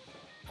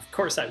 Of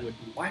course I would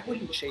be. Why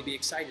wouldn't Shay be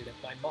excited if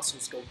my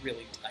muscles go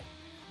really tight?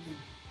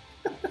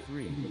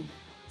 3,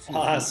 2,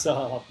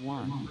 Awesome.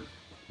 1.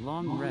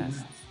 Long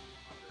rest.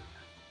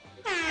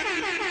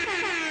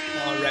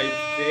 All right,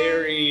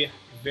 very,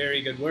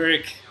 very good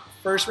work.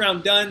 First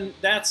round done.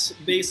 That's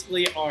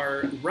basically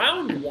our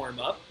round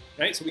warm-up,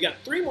 right? So we got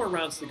 3 more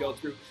rounds to go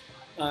through.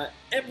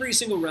 Every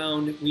single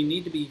round, we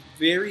need to be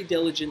very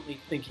diligently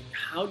thinking,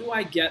 how do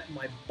I get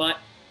my butt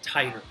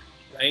tighter,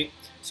 right?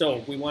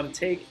 So we want to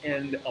take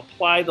and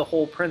apply the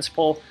whole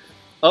principle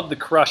of the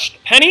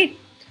crushed penny.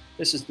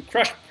 This is the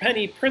crushed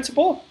penny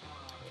principle.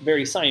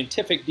 Very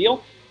scientific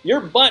deal.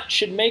 Your butt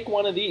should make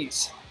one of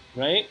these,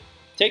 right?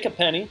 Take a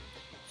penny,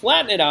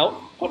 flatten it out,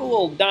 put a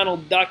little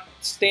Donald Duck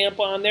stamp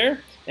on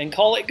there, and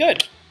call it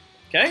good,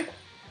 okay?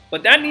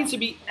 But that needs to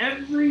be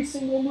every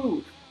single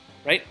move,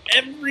 right?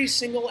 Every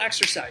single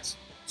exercise.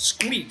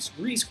 Squeeze,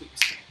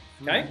 re-squeeze,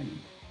 okay?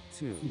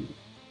 3, 2,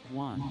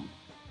 1.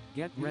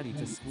 Get ready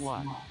to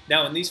squat.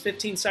 Now in these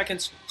 15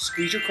 seconds,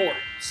 squeeze your core.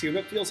 See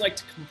what it feels like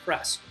to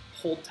compress.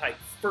 Hold tight,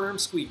 firm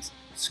squeeze.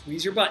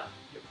 Squeeze your butt,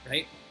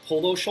 right?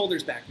 Pull those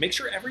shoulders back. Make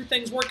sure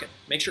everything's working.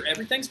 Make sure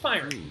everything's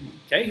firing.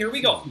 Okay, here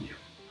we go.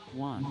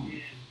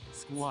 1.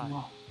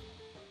 Squat.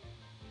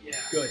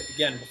 Good.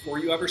 Again, before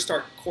you ever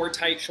start, core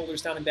tight,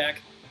 shoulders down and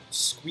back.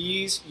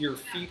 squeeze your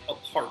feet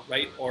apart,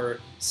 right? Or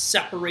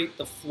separate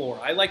the floor.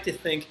 I like to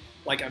think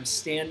like I'm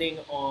standing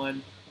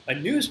on a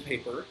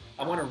newspaper.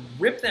 I want to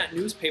rip that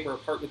newspaper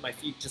apart with my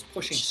feet, just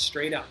pushing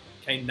straight up.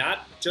 Okay,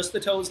 not just the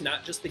toes,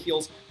 not just the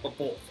heels, but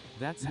both.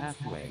 That's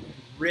halfway.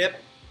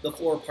 Rip the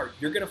floor apart.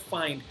 You're going to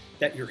find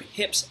that your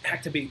hips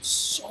activate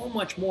so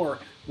much more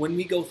when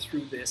we go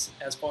through this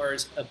as far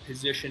as a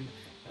position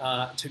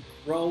to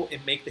grow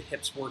and make the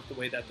hips work the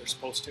way that they're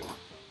supposed to.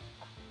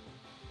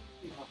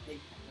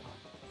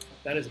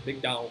 That is a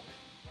big dog.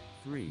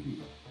 3.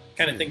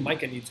 Kind of think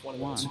Micah needs one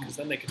of those because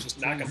then they could just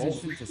knock him over.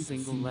 Transition to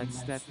single leg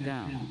step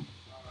down.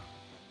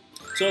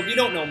 So if you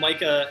don't know,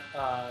 Micah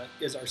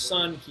is our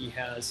son. He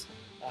has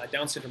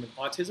Down syndrome and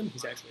autism.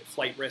 He's actually a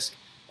flight risk.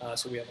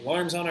 So we have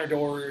alarms on our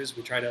doors.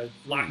 We try to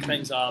lock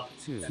things up.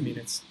 I mean,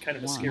 it's kind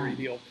of a scary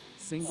deal.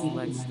 Single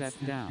leg step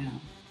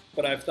down.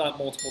 But I've thought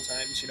multiple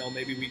times, you know,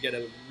 maybe we get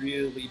a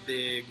really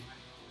big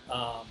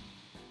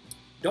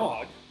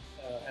dog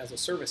as a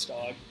service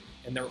dog,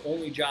 and their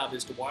only job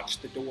is to watch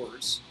the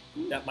doors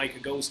that Micah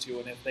goes to,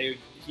 and if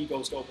he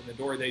goes to open the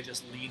door, they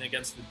just lean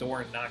against the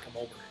door and knock him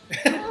over.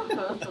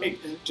 Like,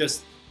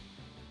 just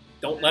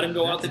don't let him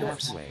go out the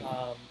doors.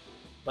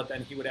 But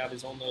then he would have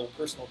his own little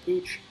personal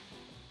pooch.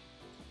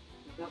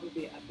 That would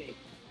be a big.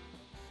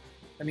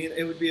 I mean,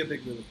 it would be a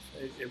big relief.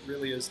 It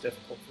really is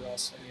difficult for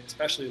us. I mean,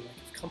 especially like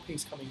if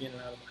companies coming in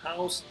and out of the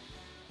house,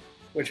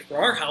 which for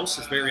our house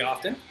is very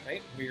often,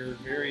 right? We are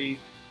very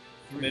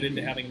committed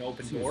to having an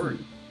open door and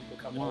people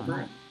coming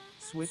over.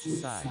 Switch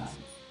sides.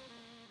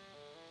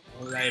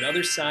 All right,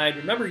 other side.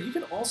 Remember, you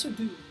can also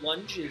do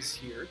lunges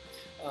here.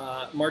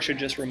 Marcia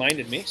just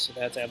reminded me, so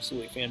that's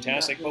absolutely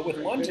fantastic. But with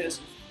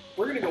lunges,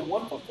 we're going to go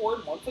 1 foot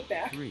forward, 1 foot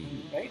back,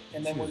 right?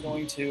 And then we're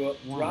going to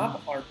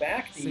drop our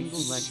back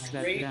knees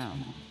straight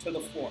to the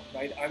floor,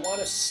 right? I want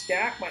to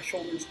stack my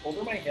shoulders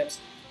over my hips,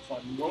 so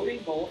I'm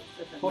loading both,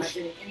 push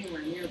through.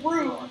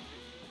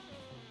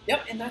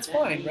 Yep, and that's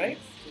fine, right?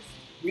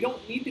 We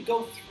don't need to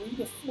go through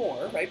the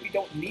floor, right? We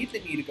don't need the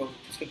knee to go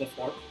to the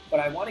floor, but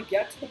I want to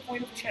get to the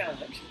point of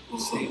challenge,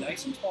 stay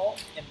nice and tall,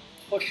 and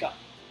push up,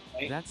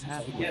 right? That's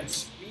so again,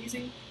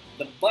 squeezing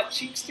the butt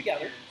cheeks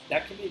together.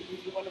 That can be an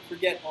easy one to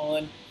forget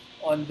on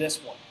this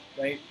one,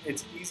 right?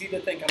 It's easy to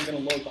think I'm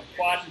going to load my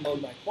quad and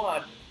load my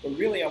quad, but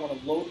really I want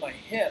to load my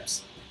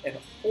hips and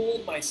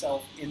hold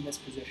myself in this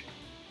position,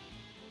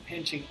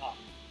 pinching up,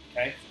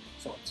 okay?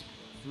 So it's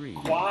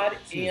quad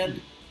and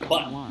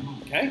butt,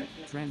 okay?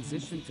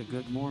 Transition to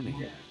good morning.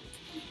 You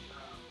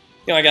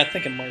know, I got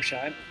thinking,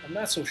 Marsha, I'm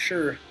not so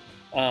sure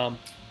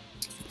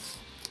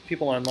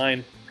people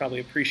online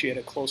probably appreciate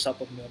a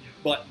close-up of the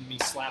butt and me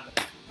slapping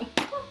it.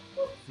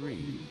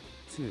 3,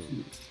 2,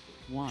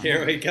 1.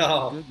 Here we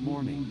go. Good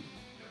morning.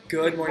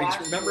 Good morning.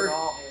 Remember,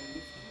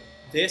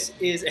 this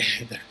is,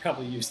 they're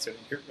probably used to it.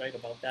 You're right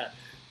about that.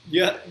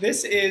 Yeah,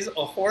 this is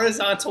a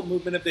horizontal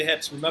movement of the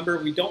hips. Remember,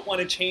 we don't want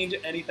to change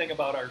anything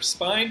about our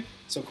spine.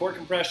 So core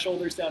compressed,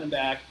 shoulders down and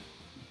back,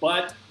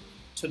 butt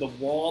to the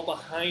wall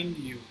behind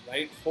you,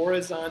 right?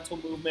 Horizontal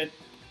movement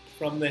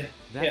from the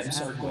hips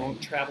are going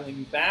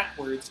traveling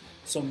backwards.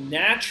 So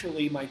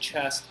naturally, my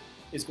chest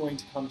is going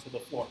to come to the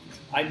floor.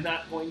 I'm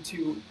not going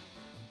to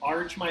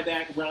arch my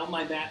back, round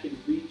my back, and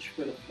reach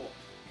for the floor,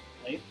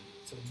 right?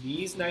 So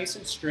knees nice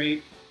and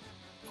straight,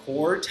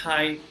 core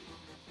tight,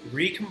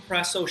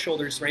 recompress those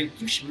shoulders, right?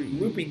 You should be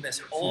looping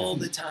this all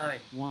the time.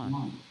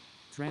 1.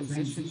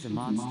 Transition to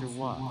monster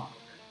walk.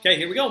 Okay,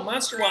 here we go,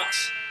 monster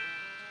walks.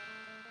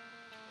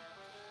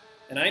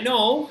 And I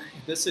know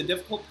this is a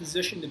difficult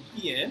position to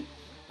be in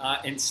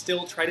and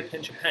still try to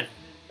pinch a penny,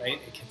 right?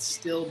 It can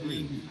still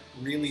be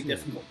really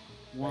difficult,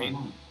 right?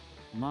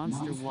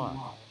 Monster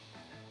walk.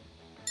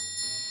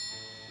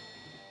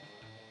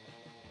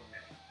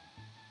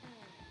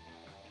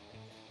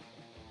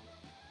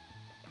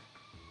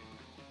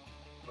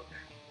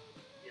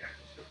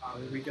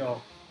 There we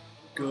go.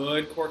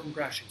 Good core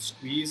compression.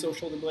 Squeeze those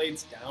shoulder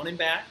blades down and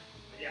back.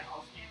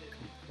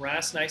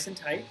 Compress nice and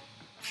tight.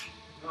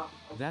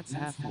 That's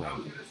halfway.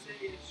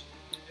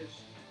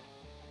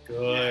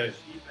 Good.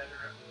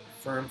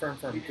 Firm, firm,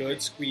 firm.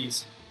 Good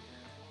squeeze.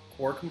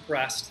 Core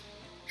compressed.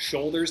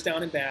 Shoulders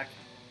down and back.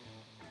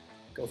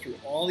 Go through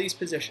all these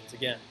positions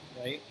again,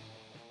 right?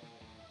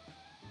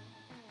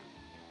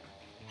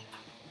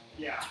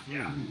 3,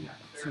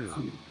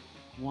 2,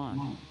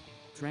 1.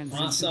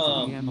 Transition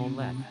Awesome. to VMO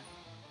left.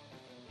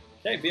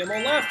 Okay,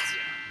 VMO left.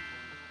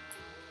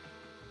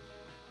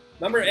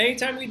 Remember,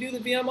 anytime we do the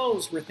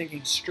VMOs, we're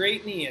thinking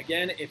straight knee.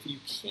 Again, if you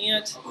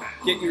can't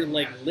get your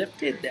leg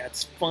lifted,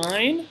 that's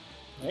fine.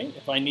 Right?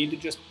 If I need to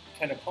just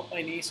kind of pump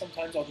my knee,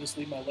 sometimes I'll just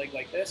leave my leg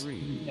like this,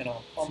 and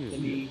I'll pump the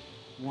knee,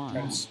 try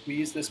to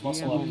squeeze this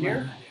muscle up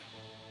here.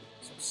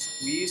 So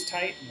squeeze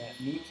tight, and that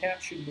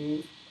kneecap should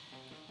move.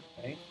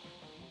 Right?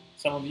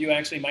 Some of you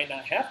actually might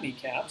not have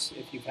kneecaps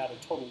if you've had a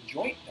total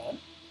joint done,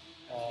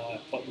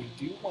 but we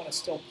do want to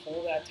still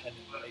pull that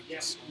tendon, right?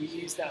 Just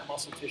squeeze that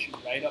muscle tissue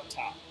right up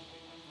top.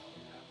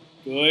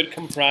 Good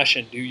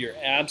compression. Do your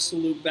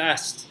absolute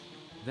best.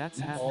 That's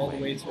halfway. All the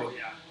way through.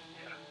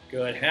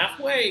 Good.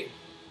 Halfway.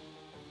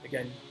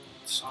 Again,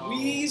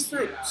 Squeeze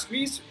through.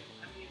 Squeeze through.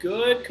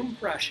 Good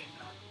compression.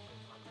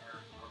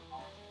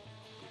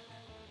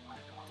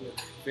 Good.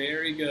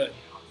 Very good.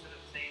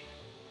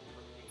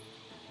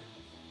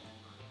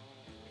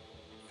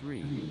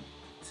 3,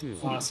 2,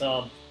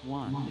 Awesome.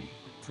 1.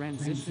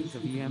 Transition to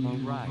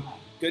VMO right.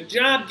 Good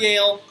job,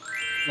 Gail.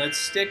 Let's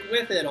stick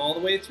with it all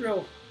the way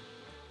through.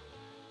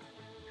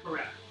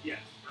 Correct. Yes.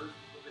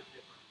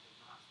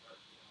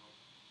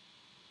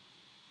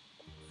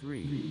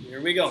 3,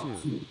 Here we go.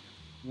 2,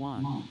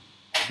 1.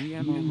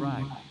 VMO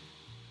right.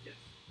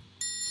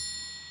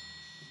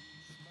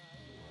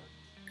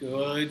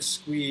 Good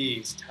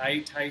squeeze.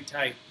 Tight, tight,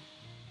 tight.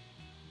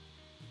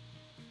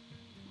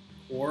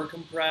 Core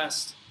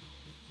compressed.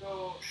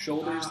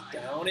 Shoulders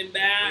down and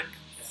back.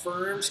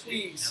 Firm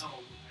squeeze.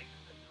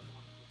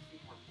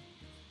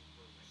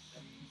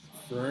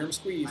 Firm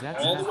squeeze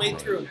all the way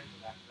through.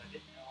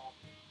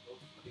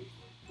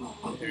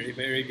 Very,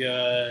 very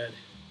good.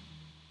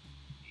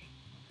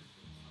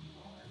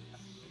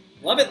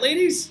 Love it,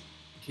 ladies.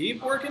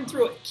 Keep working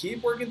through it.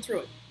 Keep working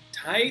through it.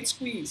 Tight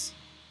squeeze.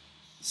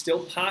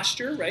 Still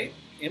posture, right?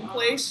 In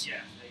place.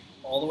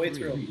 All the way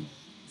through.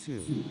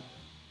 2,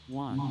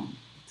 1.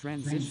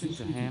 Transition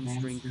to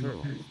hamstring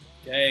curl.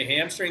 Okay,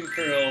 hamstring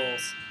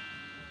curls.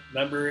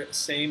 Remember,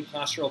 same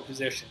postural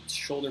positions.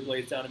 Shoulder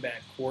blades down and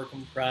back. Core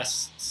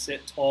compressed.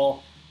 Sit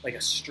tall. Like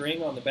a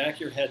string on the back of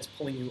your head's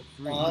pulling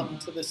you up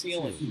to the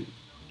ceiling.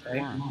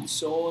 Okay?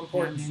 So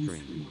important.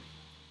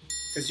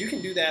 Because you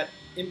can do that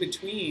in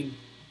between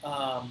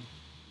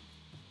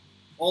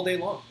all day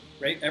long,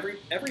 right?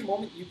 Every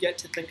moment you get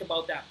to think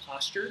about that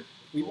posture,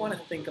 we want to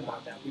think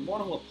about that. We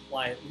want to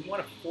apply it. We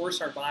want to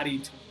force our body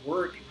to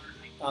work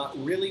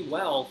really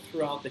well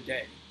throughout the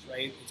day,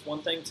 right? It's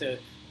one thing to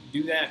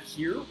do that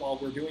here while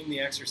we're doing the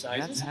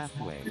exercises.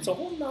 It's a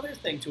whole other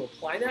thing to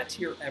apply that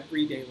to your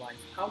everyday life.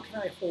 How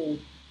can I hold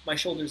my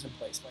shoulders in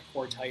place, my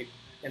core tight,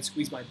 and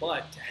squeeze my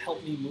butt to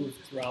help me move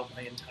throughout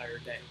my entire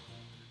day?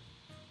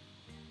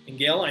 And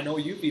Gail, I know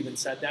you've even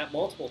said that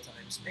multiple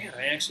times. Man,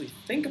 I actually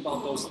think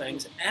about those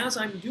things as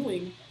I'm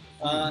doing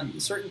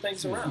certain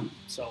things around.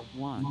 So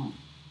 1.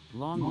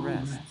 Long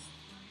rest.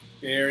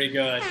 Very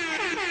good.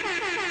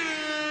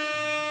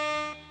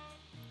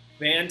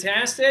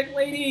 Fantastic,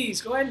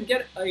 ladies. Go ahead and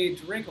get a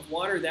drink of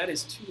water. That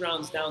is 2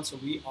 rounds down, so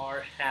we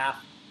are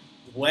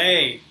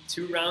halfway.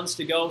 2 rounds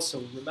to go,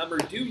 so remember,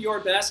 do your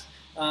best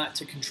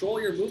to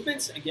control your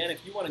movements. Again,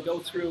 if you want to go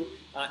through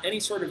any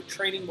sort of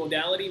training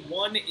modality,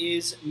 one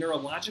is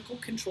neurological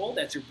control.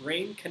 That's your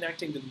brain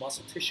connecting to the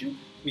muscle tissue.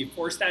 We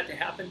force that to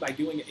happen by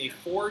doing a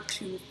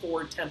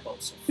 4-2-4 tempo.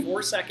 So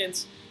 4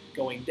 seconds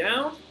going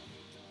down,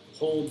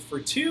 hold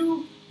for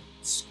 2,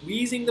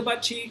 squeezing the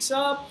butt cheeks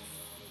up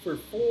for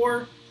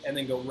 4, and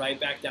then go right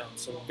back down.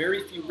 So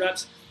very few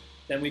reps.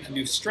 Then we can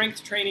do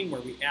strength training where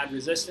we add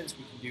resistance.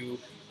 We can do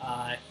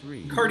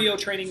cardio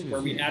training where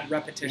we add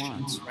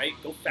repetitions, right?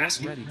 Go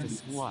faster. Ready to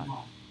squat.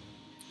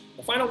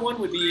 The final one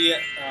would be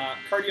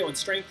cardio and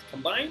strength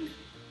combined.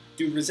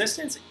 Do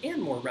resistance and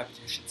more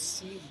repetitions.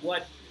 See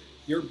what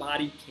your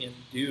body can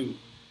do.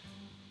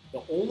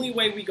 The only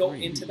way we go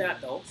into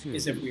that, though,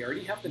 is if we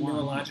already have the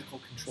neurological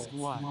control.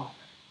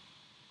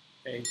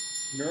 Okay,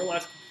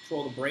 neurological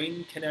control, the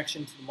brain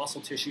connection to the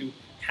muscle tissue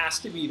has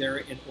to be there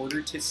in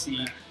order to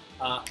see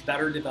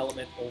better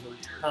development over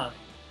time,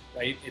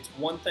 right? It's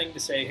one thing to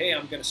say, hey,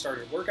 I'm going to start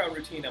a workout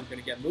routine, I'm going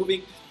to get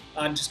moving,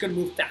 I'm just going to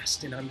move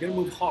fast and I'm going to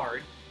move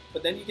hard,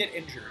 but then you get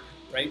injured,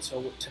 right?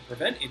 So to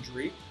prevent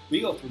injury,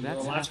 we go through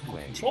neurological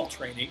control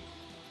training,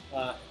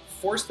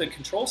 force the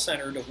control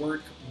center to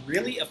work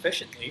really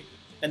efficiently,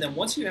 and then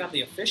once you have the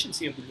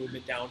efficiency of the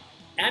movement down,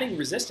 adding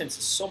resistance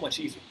is so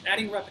much easier.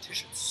 Adding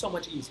repetition is so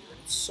much easier.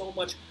 It's so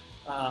much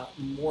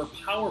more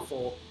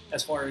powerful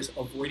as far as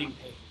avoiding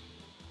pain.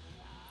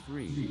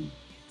 3,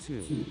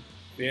 2,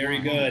 very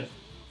good.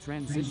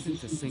 Transition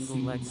to single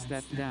leg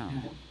step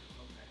down.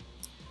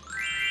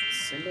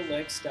 Single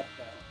leg step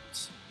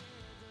downs.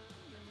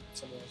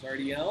 Some of those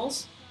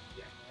RDLs.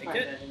 Like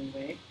it.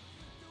 Anyway.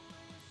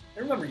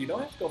 And remember, you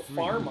don't have to go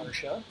far,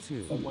 Marcia.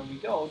 2, But when we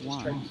go,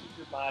 just try to keep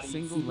your body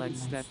single leg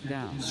step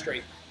down.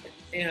 straight.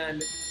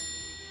 And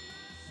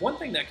one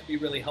thing that could be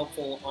really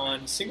helpful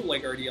on single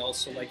leg RDLs,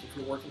 so like if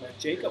you're working with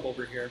Jacob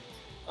over here,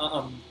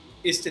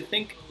 is to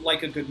think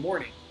like a good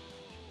morning.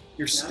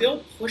 You're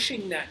still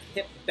pushing that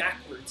hip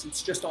backwards.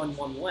 It's just on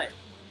one leg,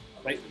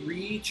 right?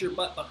 Reach your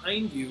butt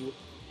behind you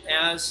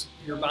as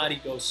your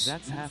body goes.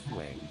 That's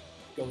halfway.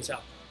 Goes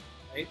out,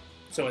 right?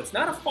 So it's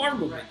not a farm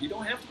movement. You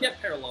don't have to get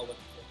parallel with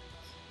it,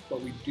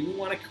 but we do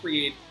want to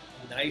create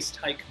a nice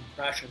tight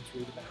compression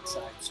through the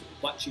backside. So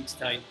butt cheeks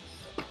tight,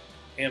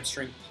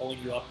 hamstring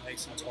pulling you up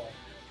nice and tall.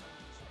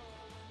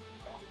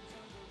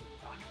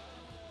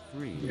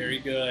 3, Very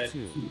good.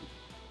 2,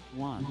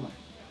 1.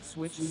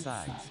 Switch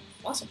sides.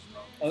 Awesome.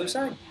 Other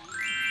side.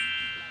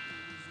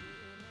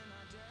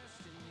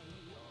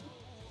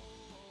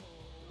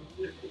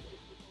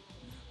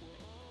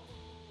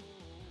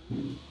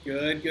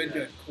 Good, good,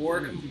 good.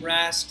 Core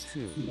compressed.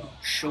 2,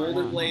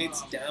 Shoulder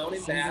blades down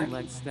and back. single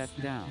leg step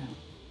down.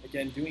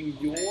 Again, doing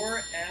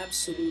your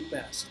absolute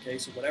best, okay?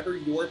 So whatever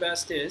your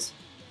best is,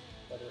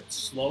 whether it's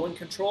slow and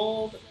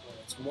controlled, or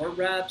it's more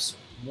reps,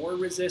 or more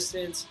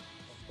resistance,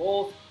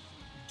 or both,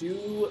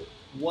 do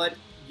what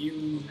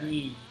you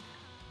need.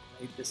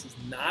 Right? This is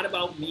not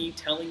about me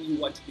telling you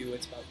what to do.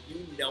 It's about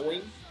you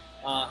knowing,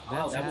 wow,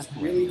 that was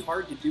really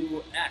hard to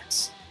do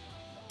X.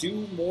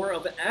 Do more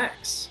of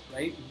X,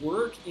 right?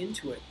 Work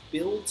into it.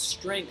 Build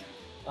strength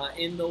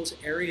in those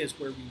areas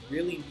where we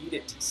really need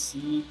it to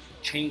see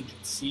change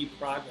and see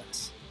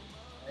progress.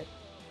 Okay?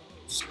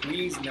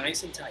 Squeeze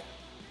nice and tight.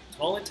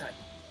 Tall and tight.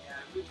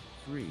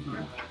 3,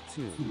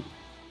 2,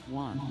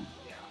 1.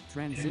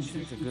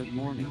 Transition to good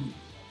morning.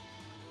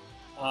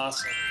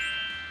 Awesome.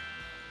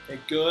 Okay,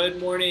 good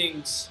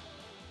mornings.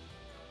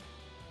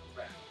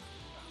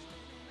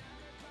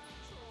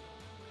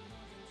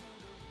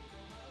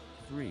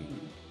 3,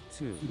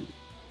 2,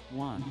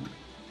 1.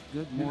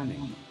 Good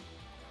morning.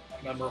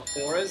 Remember,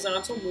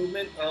 horizontal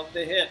movement of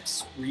the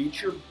hips.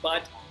 Reach your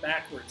butt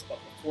backwards. But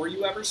before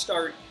you ever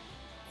start,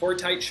 core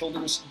tight,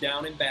 shoulders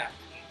down and back,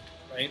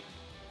 right?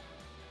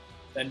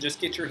 Then just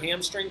get your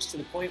hamstrings to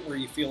the point where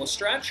you feel a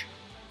stretch,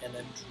 and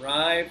then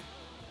drive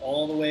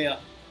all the way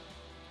up.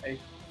 Okay?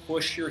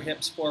 Push your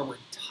hips forward.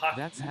 Tuck.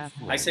 That's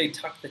halfway. I say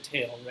tuck the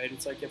tail, right?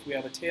 It's like if we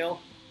have a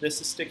tail,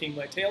 this is sticking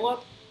my tail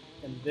up,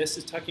 and this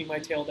is tucking my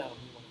tail down.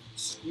 We want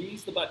to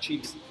squeeze the butt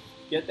cheeks.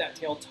 Get that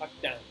tail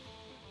tucked down.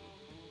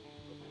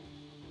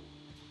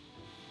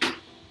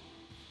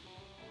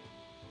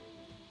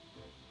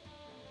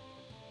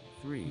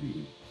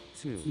 Three,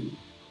 2,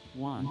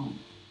 1.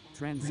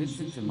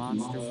 Transition to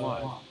monster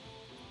walk.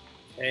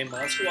 Okay,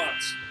 monster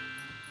walks.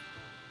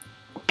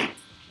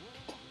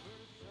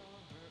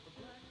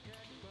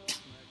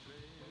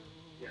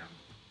 Yeah.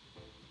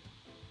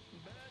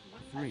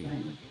 3,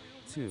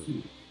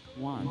 2,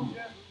 1.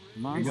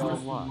 Monster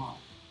walk.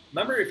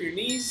 Remember, if your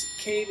knees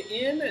cave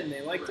in and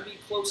they like to be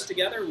close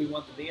together, we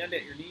want the band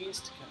at your knees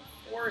to kind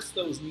of force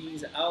those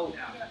knees out,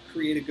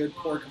 create a good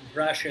core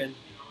compression,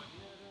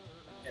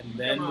 and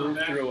then move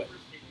through it.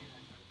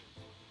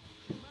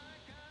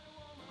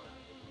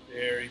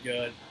 Very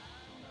good.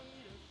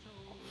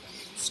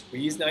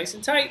 Squeeze nice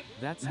and tight.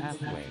 That's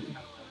halfway.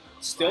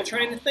 Still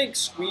trying to think.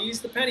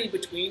 Squeeze the penny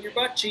between your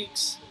butt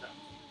cheeks.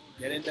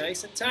 Get it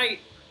nice and tight.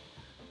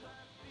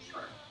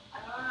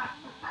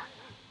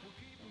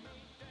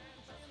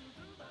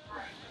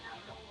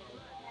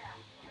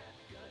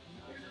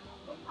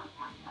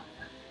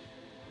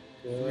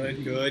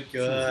 Good, good,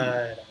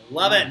 good.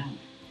 Love it.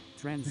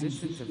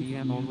 Transition to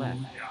VMO left.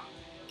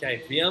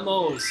 Okay,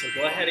 VMOs. So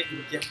go ahead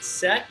and get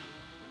set.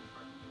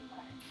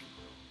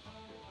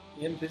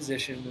 In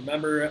position.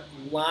 Remember,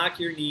 lock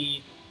your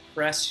knee.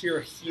 Press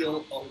your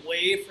heel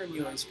away from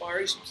you as far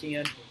as you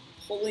can,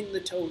 pulling the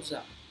toes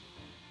up.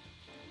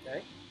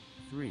 Okay?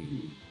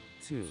 3,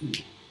 2,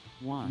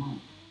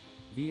 1.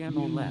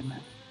 VMO left.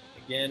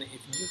 Again,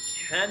 if you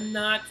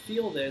cannot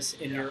feel this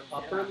in your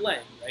upper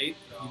leg, right?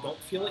 If you don't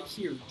feel it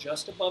here,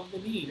 just above the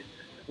knee,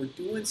 we're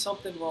doing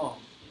something wrong.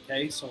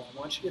 Okay? So I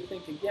want you to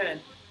think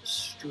again,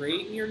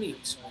 straighten your knee.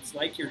 So it's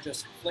like you're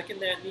just flicking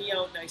that knee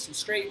out nice and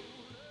straight.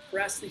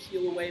 Press the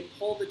heel away,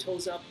 pull the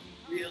toes up.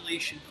 You really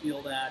should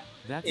feel that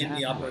in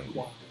the upper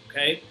quadrant,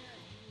 okay?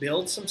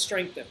 Build some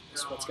strength there.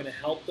 That's what's going to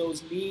help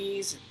those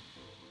knees.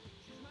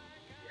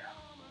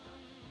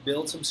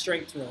 Build some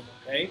strength through them,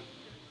 okay?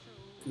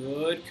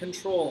 Good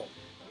control.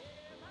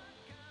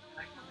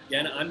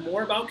 Again, I'm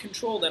more about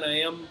control than I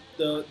am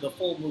the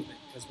full movement,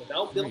 because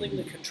without building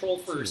the control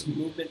first,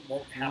 movement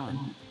won't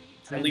happen.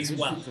 At least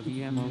well. To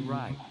VMO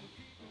right.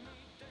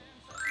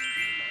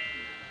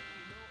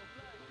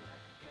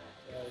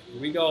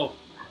 Here we go.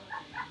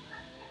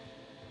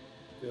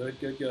 Good,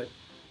 good, good.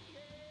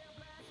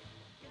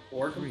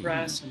 Core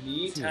compress,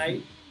 knee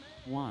tight.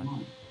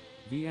 1.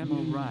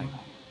 VMO right.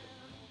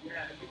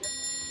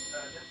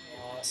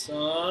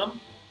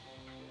 Awesome.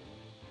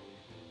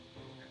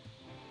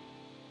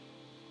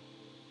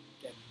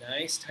 Get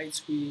nice tight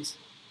squeeze.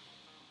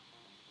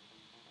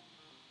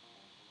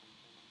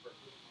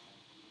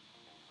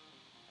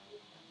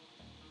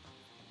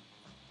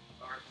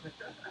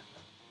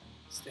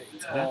 Stay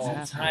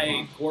tall,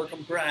 tight, core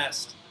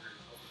compressed.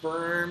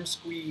 Firm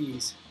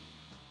squeeze.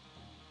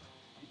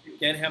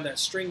 Again, have that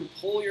string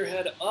pull your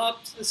head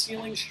up to the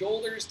ceiling,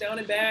 shoulders down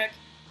and back.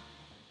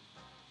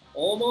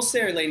 Almost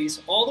there,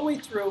 ladies. All the way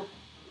through.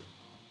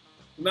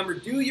 Remember,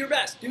 do your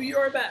best. Do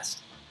your best.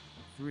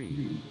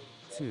 3,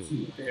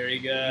 2, very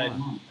good.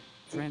 1.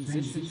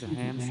 Transition to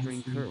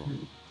hamstring curl.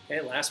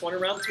 Okay, last one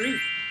around 3.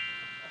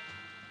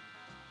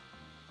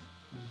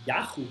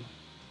 Yahoo.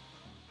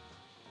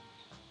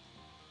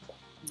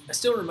 I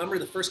still remember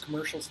the first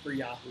commercials for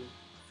Yahoo.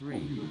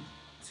 3,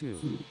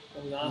 2,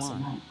 That was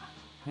awesome. 1.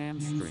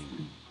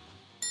 Hamstring.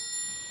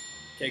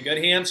 Okay,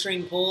 good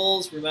hamstring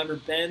pulls. Remember,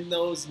 bend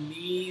those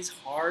knees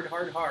hard,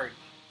 hard, hard.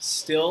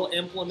 Still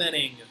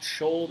implementing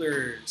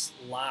shoulders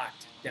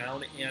locked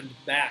down and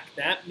back.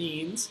 That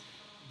means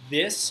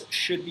this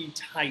should be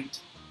tight,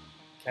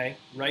 okay,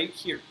 right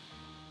here.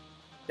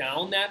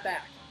 Down that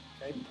back,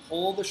 Okay,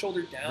 pull the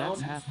shoulder down,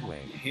 That's halfway.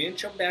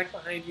 hinge them back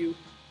behind you,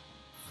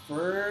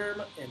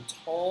 firm and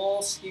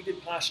tall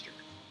seated posture.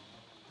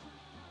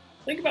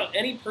 Think about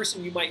any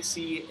person you might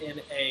see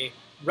in a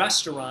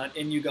restaurant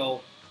and you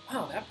go,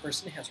 wow, that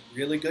person has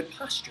really good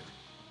posture,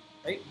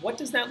 right? What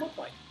does that look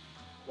like?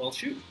 Well,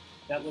 shoot,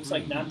 that looks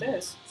like not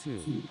this,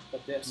 2,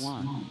 but this.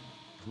 1.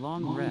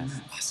 Long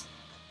rest. Awesome.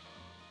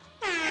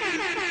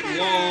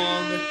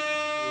 Long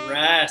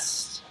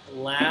rest.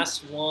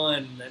 Last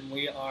one, then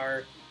we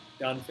are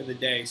done for the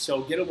day.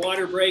 So get a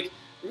water break.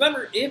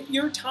 Remember, if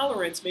your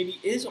tolerance maybe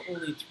is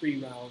only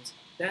 3 rounds,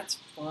 that's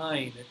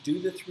fine. Do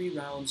the 3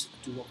 rounds,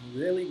 do them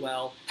really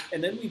well,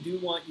 and then we do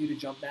want you to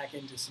jump back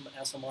into some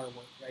SMR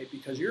work, right?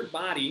 Because your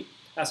body,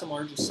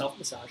 SMR, just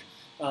self-massage,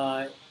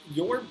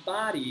 your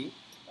body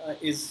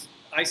is,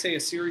 I say, a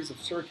series of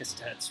circus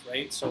tents,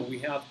 right? So we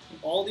have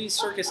all these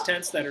circus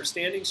tents that are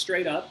standing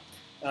straight up.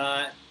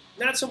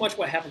 Not so much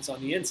what happens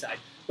on the inside,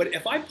 but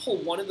if I pull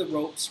one of the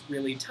ropes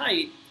really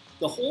tight,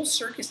 the whole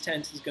circus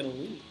tent is going to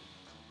lean,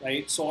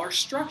 right? So our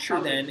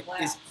structure then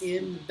is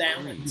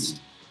imbalanced,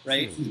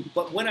 right?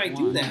 But when I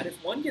do that,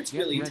 if one gets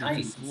really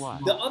tight,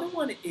 the other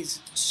one is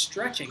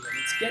stretching and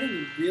it's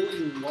getting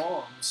really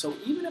long. So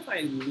even if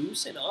I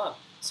loosen up,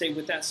 say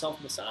with that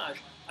self-massage,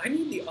 I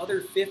need the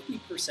other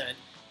 50%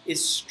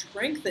 is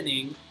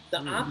strengthening the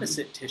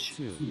opposite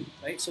tissue,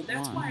 right? So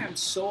that's why I'm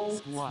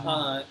so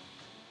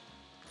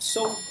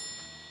so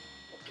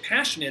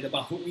passionate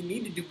about we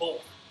need to do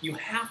both. You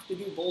have to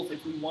do both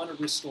if we want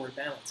to restore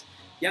balance.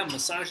 Yeah,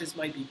 massages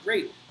might be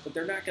great, but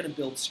they're not going to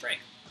build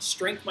strength.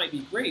 Strength might be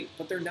great,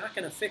 but they're not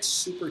going to fix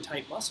super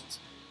tight muscles.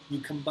 You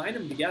combine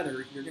them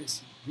together, you're going to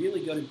see really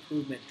good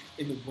improvement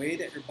in the way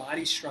that your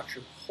body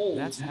structure holds.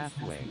 That's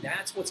halfway.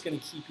 That's what's going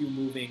to keep you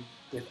moving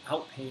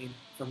without pain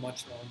for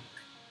much longer.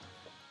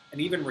 And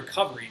even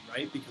recovering,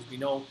 right? Because we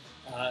know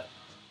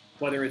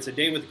whether it's a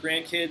day with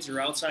grandkids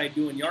or outside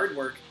doing yard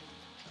work,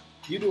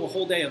 you do a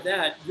whole day of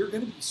that, you're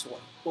going to be sore.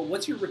 But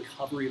what's your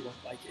recovery look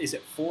like? Is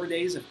it 4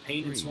 days of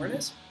pain and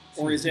soreness?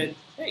 Or is it,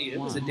 hey, it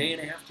was a day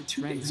and a half to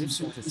 2 days of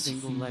Transition to soreness?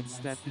 single leg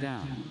step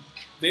down.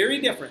 Very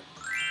different.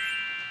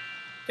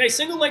 Okay,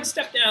 single leg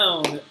step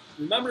down.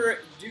 Remember,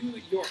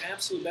 do your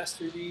absolute best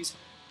through these.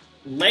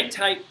 Leg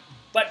tight,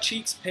 butt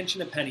cheeks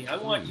pinching a penny. I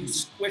want you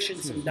squishing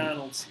some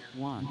Donalds here.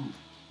 1.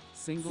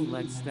 Single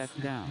leg step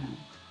down.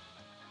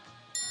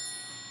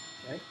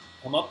 Okay,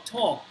 come up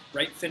tall,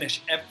 right?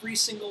 Finish every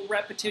single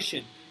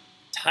repetition.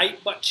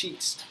 Tight butt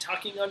cheeks,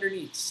 tucking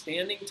underneath,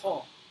 standing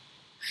tall.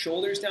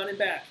 Shoulders down and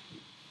back.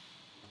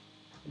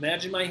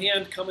 Imagine my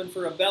hand coming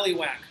for a belly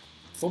whack.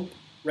 Thump,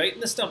 right in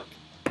the stomach.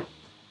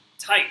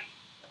 Tight.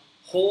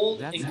 Hold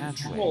That's and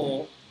halfway.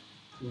 control.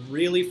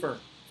 Really firm.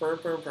 Firm,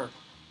 firm, firm.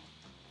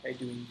 Okay,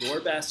 doing your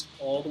best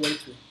all the way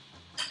through.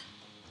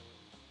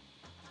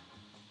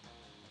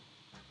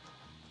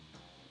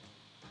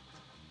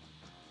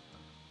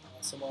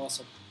 Awesome,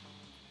 awesome.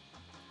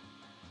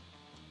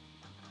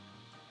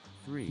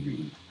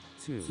 3,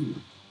 2,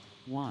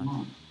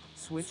 1.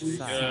 Switch sides.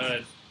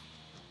 Good.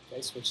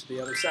 Okay, switch to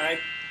the other side.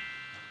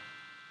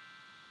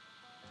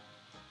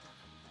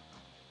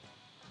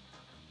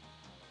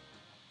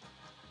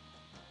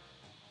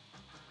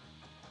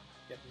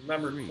 Yeah,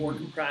 remember, core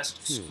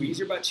compressed. Squeeze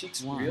your butt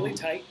cheeks really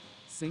tight.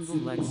 Single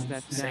leg step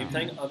down. Same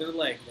thing, other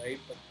leg, right?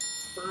 But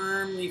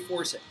firmly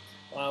force it.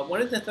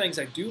 One of the things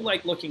I do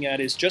like looking at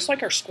is just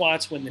like our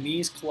squats when the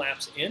knees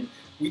collapse in,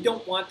 we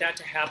don't want that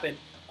to happen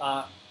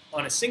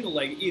on a single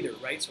leg either,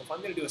 right? So if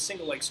I'm going to do a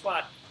single leg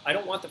squat, I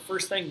don't want the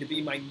first thing to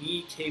be my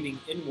knee caving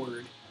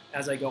inward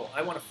as I go.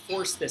 I want to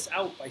force this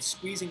out by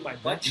squeezing my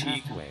butt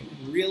cheek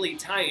really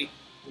tight.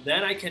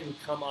 Then I can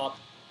come up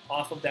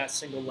off of that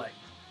single leg,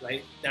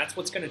 right? That's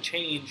what's going to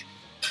change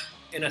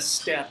in a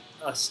step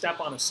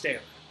on a stair,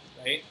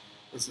 right?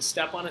 Is a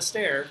step on a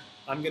stair,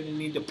 I'm going to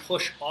need to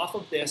push off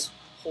of this,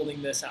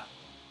 holding this out,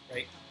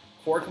 right?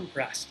 Core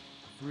compressed.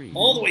 3,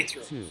 all the way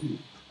through. 2,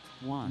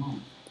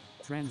 1.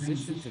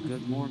 Transition to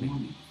good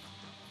morning.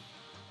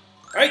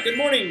 All right, good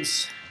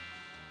mornings.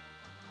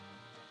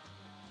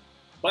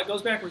 Butt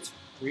goes backwards.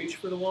 Reach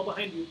for the wall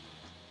behind you.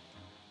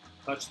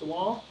 Touch the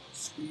wall.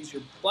 Squeeze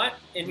your butt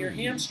and your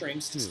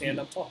hamstrings to stand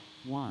up tall.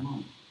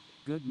 1.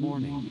 Good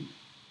morning.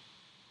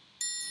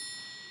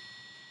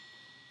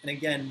 And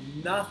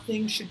again,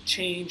 nothing should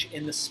change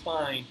in the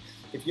spine.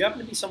 If you happen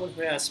to be someone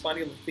who has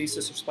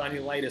spondylolisthesis or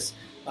spondylitis,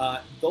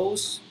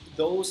 those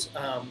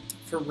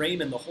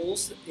foramen, the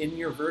holes in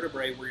your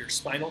vertebrae where your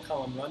spinal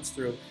column runs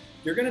through,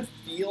 you're going to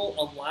feel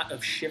a lot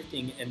of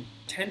shifting and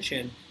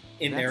tension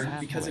in there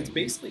because it's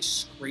basically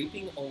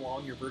scraping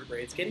along your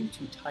vertebrae. It's getting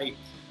too tight.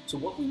 So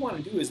what we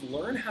want to do is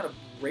learn how to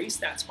brace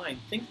that spine.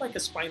 Think like a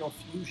spinal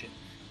fusion.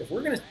 If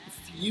we're going to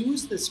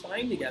fuse the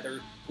spine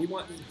together, we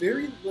want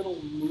very little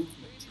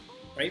movement,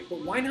 right? But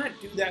why not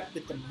do that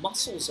with the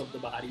muscles of the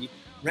body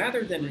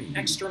rather than an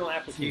external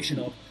application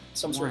of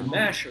some sort of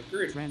mesh or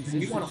girth?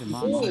 We want to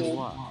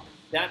hold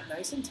that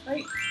nice and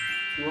tight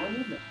through our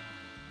movement.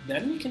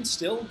 Then we can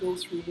still go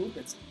through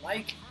movements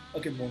like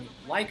a good morning,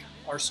 like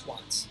our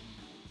squats.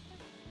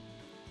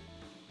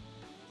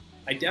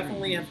 I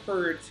definitely have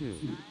heard 2,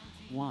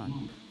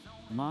 1.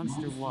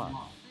 Monster walk.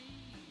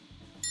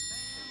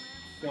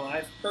 You know,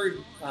 I've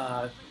heard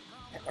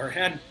or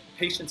had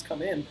patients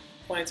come in,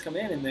 clients come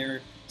in, and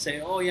they're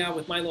saying, "Oh yeah,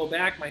 with my low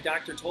back, my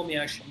doctor told me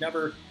I should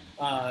never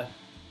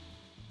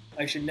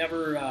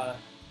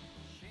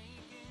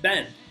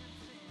bend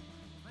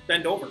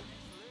over."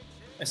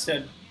 I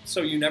said,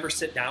 "So you never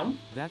sit down?"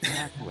 That's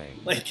halfway.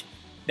 Like,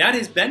 that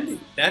is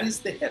bending. That is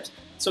the hips.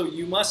 So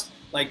you must,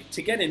 like,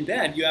 to get in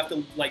bed, you have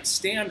to like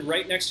stand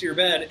right next to your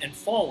bed and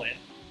fall in,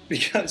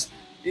 because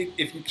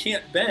if you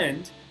can't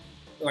bend,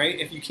 right?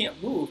 If you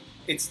can't move,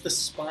 it's the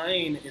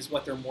spine is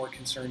what they're more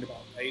concerned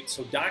about, right?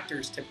 So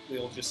doctors typically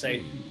will just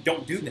say,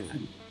 don't do that,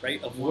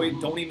 right? Avoid,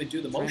 don't even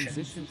do the motion.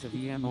 Transition to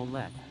VMO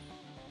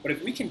But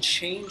if we can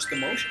change the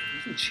motion,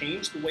 if we can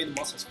change the way the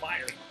muscles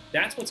fire,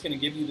 that's what's going to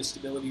give you the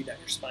stability that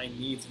your spine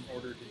needs in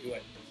order to do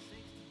it.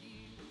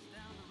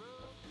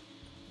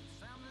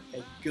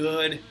 Okay,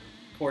 good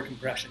core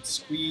compression.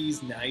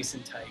 Squeeze nice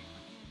and tight.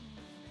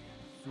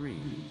 3,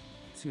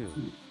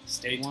 2,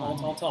 Stay 1. tall,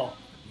 tall, tall.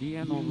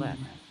 VMO left.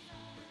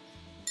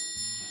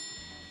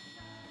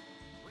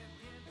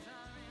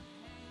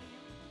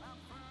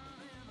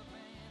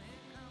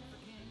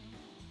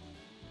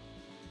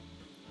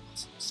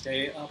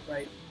 Stay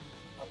upright,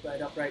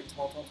 upright, upright,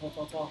 tall, tall, tall,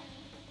 tall, tall.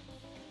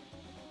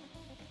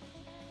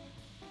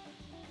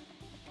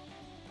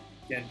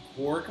 Again,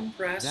 core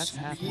compress, That's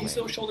halfway. squeeze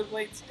those shoulder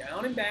blades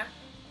down and back.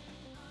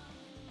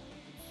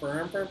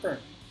 Firm, firm, firm.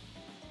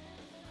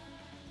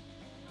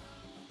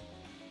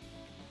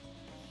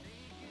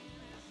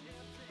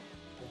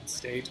 And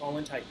stay tall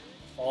and tight,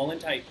 tall and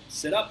tight.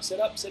 Sit up,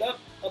 sit up, sit up,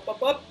 up,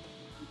 up, up.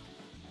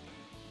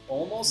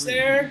 Almost 3,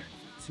 there.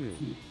 2,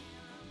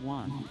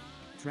 1.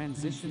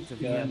 Transition to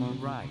Good.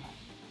 VMO right.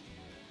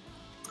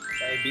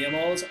 Okay,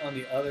 BMO's on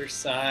the other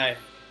side.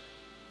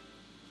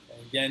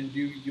 Okay, again, do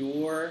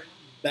your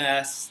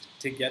best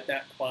to get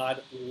that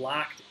quad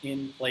locked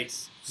in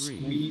place.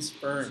 3, Squeeze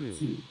firm.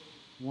 2,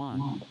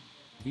 1.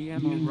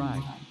 VMO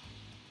right.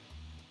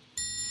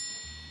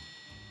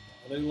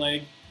 Other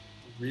leg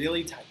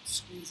really tight.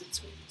 Squeeze it,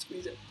 squeeze it,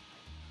 squeeze it.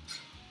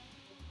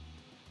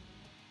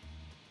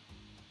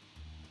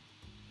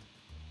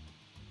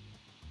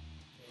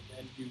 Okay,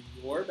 then do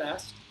your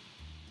best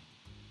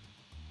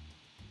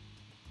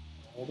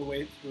all the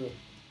way through.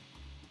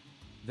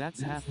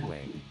 That's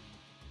halfway.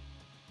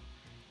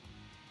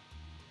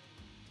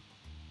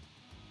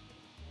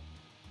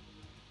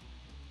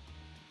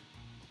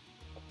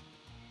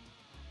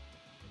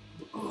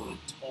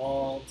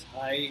 Tall,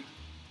 tight,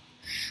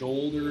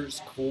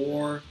 shoulders,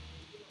 core.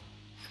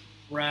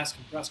 Compress,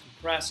 compress,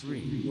 compress. Do 3,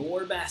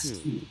 your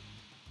best. 2,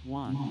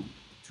 1.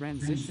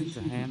 Transition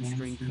to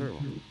hamstring curl.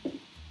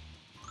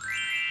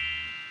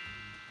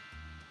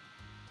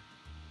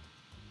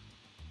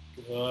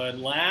 Good.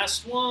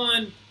 Last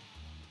one.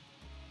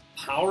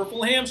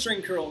 Powerful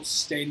hamstring curls.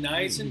 Stay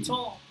nice and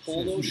tall.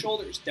 Pull those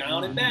shoulders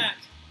down and back.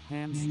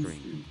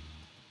 Hamstring.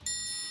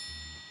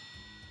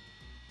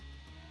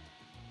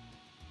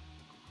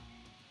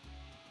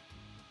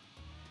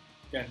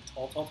 Again,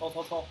 tall, tall, tall,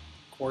 tall, tall.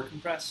 Core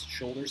compress.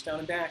 Shoulders down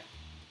and back.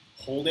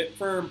 Hold it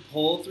firm.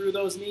 Pull through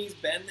those knees.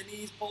 Bend the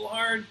knees. Pull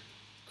hard.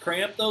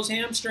 Cramp those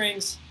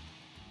hamstrings.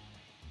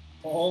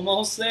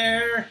 Almost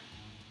there.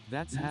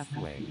 That's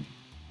halfway.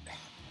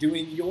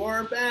 Doing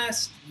your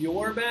best.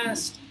 Your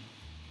best.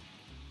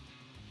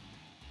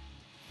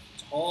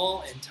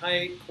 Tall and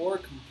tight. Core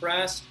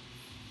compressed.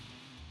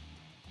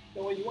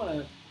 Noah, you want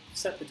to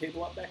set the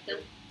table up back there?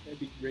 That'd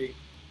be great.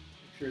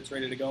 Make sure it's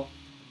ready to go.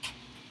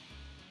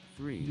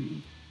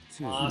 3,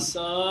 2,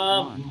 Awesome.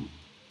 1.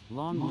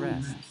 Long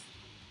rest.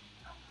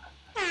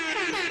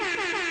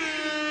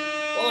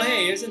 Well,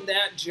 hey, isn't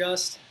that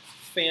just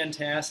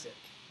fantastic?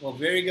 Well,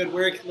 very good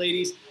work,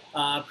 ladies.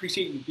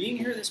 Appreciate you being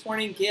here this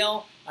morning.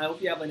 Gail, I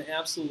hope you have an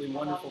absolutely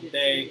wonderful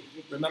day.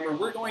 Remember,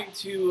 we're going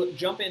to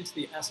jump into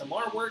the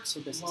SMR work.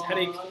 So this is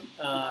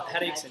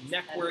headaches and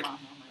neck work.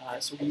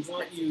 So we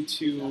want you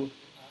to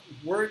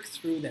work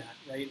through that,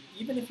 right?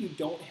 Even if you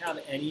don't have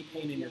any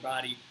pain in your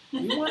body,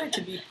 we want it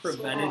to be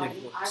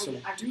preventative work. So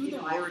do the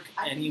work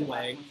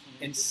anyway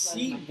and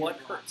see what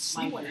hurts,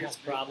 see what has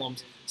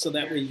problems, so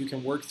that way you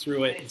can work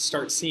through it and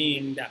start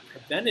seeing that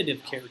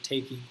preventative care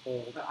taking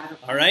hold.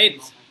 All right?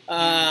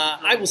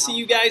 I will see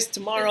you guys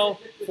tomorrow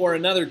for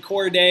another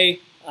core day.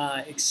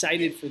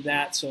 Excited for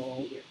that,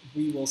 so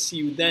we will see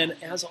you then.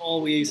 As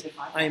always,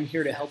 I am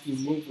here to help you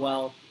move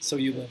well so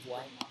you live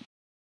well.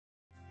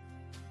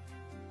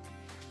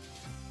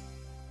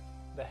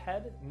 The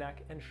head,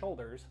 neck, and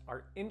shoulders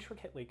are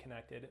intricately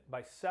connected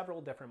by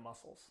several different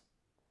muscles.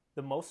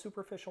 The most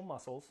superficial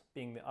muscles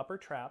being the upper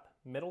trap,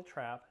 middle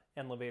trap,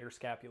 and levator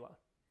scapula.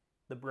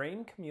 The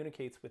brain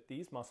communicates with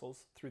these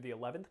muscles through the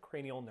 11th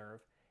cranial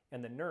nerve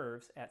and the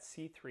nerves at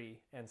C3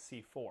 and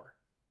C4.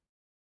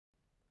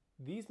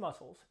 These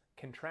muscles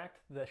contract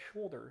the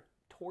shoulder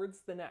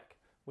towards the neck,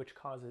 which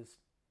causes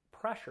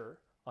pressure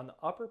on the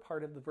upper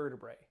part of the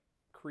vertebrae,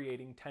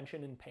 creating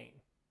tension and pain.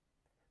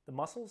 The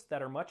muscles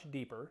that are much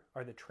deeper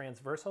are the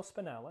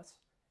transversospinalis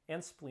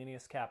and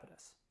splenius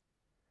capitis.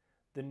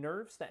 The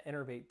nerves that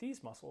innervate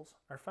these muscles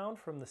are found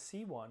from the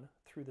C1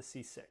 through the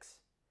C6.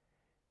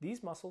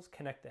 These muscles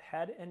connect the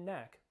head and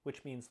neck,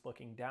 which means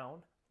looking down,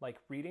 like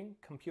reading,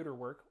 computer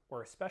work,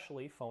 or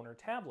especially phone or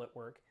tablet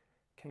work,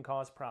 can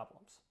cause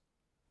problems.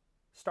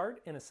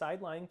 Start in a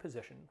side-lying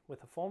position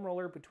with a foam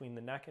roller between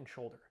the neck and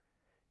shoulder.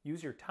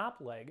 Use your top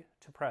leg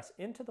to press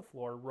into the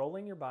floor,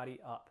 rolling your body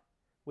up,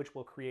 which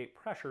will create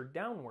pressure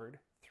downward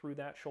through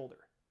that shoulder.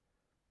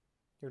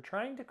 You're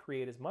trying to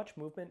create as much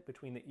movement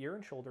between the ear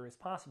and shoulder as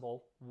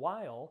possible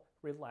while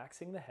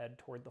relaxing the head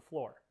toward the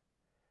floor.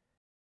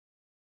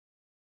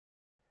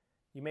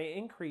 You may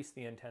increase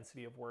the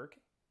intensity of work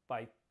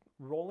by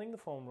rolling the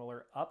foam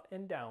roller up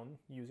and down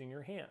using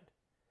your hand.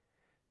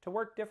 To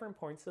work different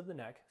points of the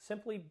neck,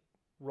 simply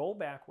roll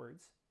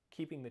backwards,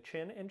 keeping the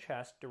chin and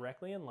chest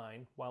directly in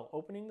line while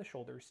opening the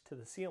shoulders to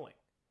the ceiling.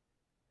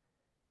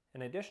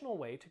 An additional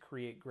way to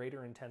create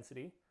greater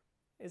intensity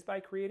is by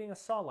creating a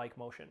saw-like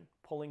motion,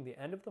 pulling the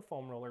end of the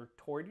foam roller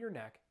toward your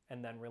neck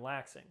and then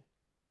relaxing.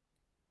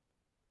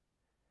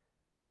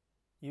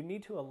 You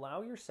need to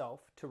allow yourself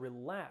to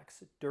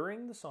relax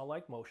during the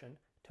saw-like motion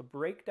to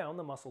break down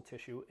the muscle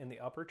tissue in the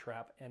upper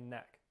trap and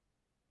neck.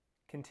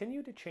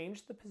 Continue to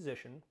change the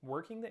position,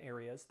 working the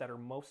areas that are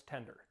most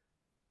tender.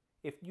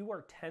 If you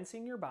are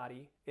tensing your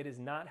body, it is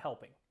not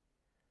helping.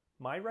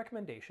 My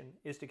recommendation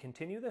is to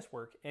continue this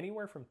work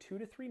anywhere from 2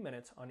 to 3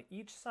 minutes on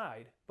each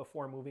side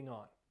before moving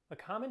on. A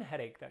common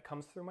headache that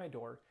comes through my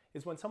door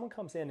is when someone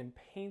comes in and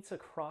paints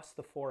across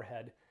the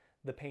forehead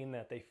the pain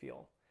that they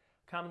feel.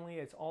 Commonly,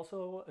 it's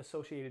also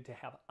associated to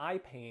have eye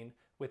pain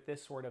with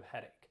this sort of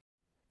headache.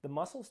 The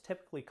muscles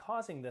typically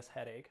causing this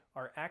headache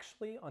are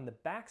actually on the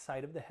back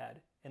side of the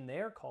head, and they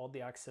are called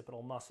the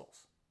occipital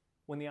muscles.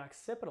 When the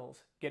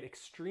occipitals get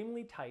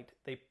extremely tight,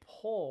 they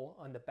pull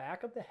on the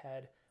back of the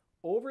head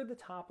over the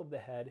top of the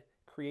head,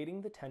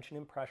 creating the tension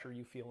and pressure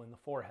you feel in the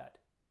forehead.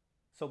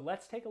 So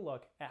let's take a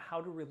look at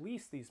how to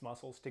release these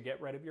muscles to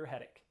get rid of your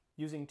headache.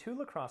 Using 2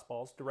 lacrosse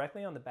balls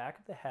directly on the back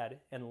of the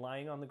head and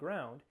lying on the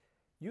ground,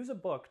 use a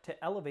book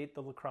to elevate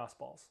the lacrosse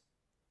balls.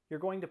 You're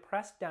going to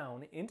press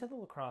down into the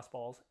lacrosse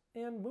balls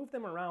and move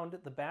them around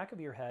the back of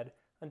your head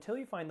until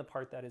you find the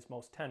part that is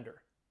most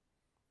tender.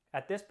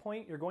 At this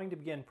point, you're going to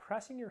begin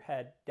pressing your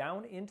head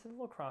down into the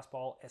lacrosse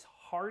ball as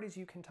hard as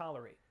you can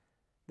tolerate.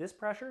 This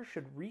pressure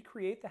should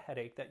recreate the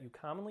headache that you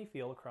commonly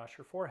feel across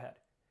your forehead.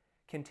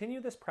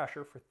 Continue this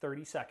pressure for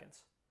 30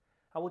 seconds.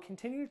 I will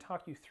continue to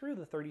talk you through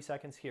the 30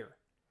 seconds here.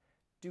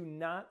 Do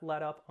not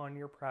let up on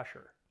your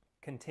pressure.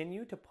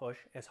 Continue to push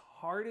as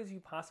hard as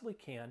you possibly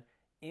can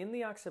in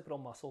the occipital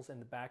muscles in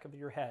the back of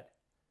your head.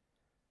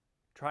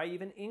 Try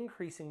even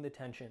increasing the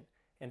tension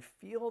and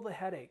feel the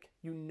headache.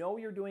 You know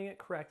you're doing it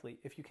correctly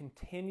if you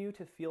continue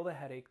to feel the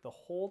headache the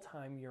whole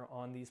time you're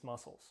on these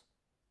muscles.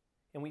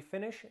 And we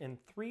finish in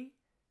 3,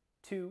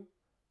 2,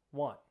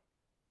 1.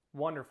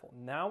 Wonderful.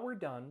 Now we're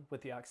done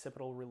with the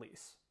occipital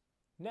release.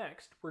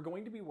 Next, we're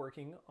going to be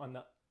working on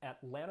the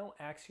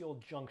atlantoaxial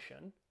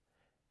junction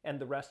and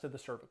the rest of the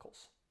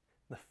cervicals.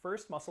 The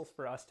first muscles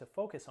for us to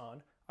focus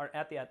on are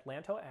at the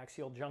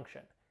atlantoaxial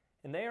junction,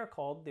 and they are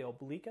called the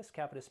obliquus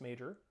capitis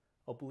major,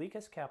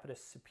 obliquus capitis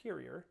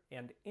superior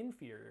and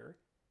inferior,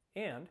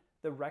 and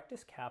the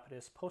rectus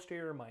capitis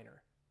posterior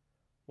minor.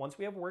 Once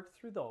we have worked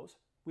through those,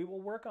 we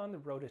will work on the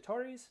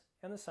rotatories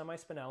and the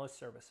semispinalis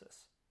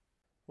cervicis.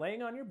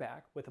 Laying on your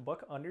back with a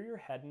book under your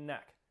head and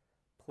neck,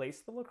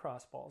 place the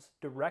lacrosse balls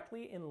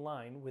directly in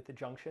line with the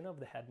junction of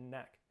the head and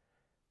neck.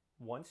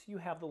 Once you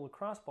have the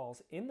lacrosse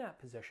balls in that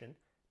position,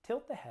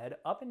 tilt the head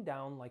up and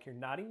down like you're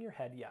nodding your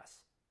head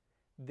yes.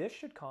 This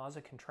should cause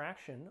a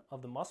contraction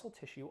of the muscle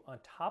tissue on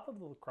top of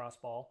the lacrosse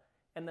ball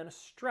and then a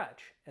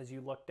stretch as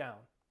you look down.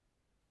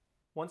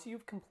 Once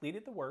you've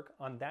completed the work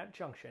on that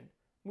junction,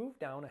 move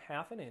down a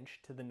half an inch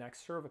to the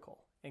next cervical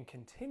and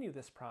continue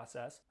this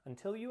process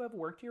until you have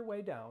worked your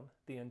way down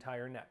the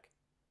entire neck.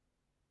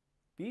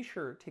 Be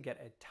sure to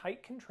get a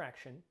tight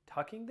contraction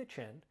tucking the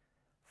chin,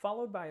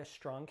 followed by a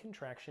strong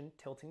contraction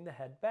tilting the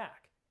head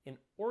back in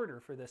order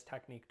for this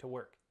technique to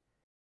work.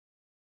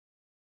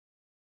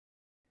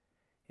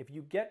 If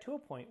you get to a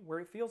point where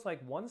it feels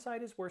like one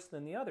side is worse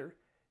than the other,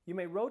 you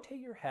may rotate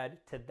your head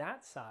to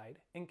that side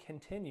and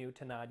continue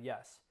to nod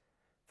yes.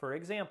 For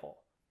example,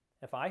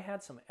 if I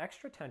had some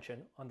extra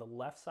tension on the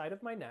left side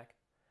of my neck,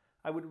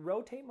 I would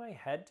rotate my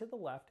head to the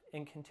left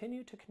and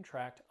continue to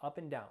contract up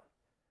and down.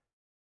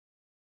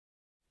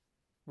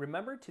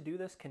 Remember to do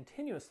this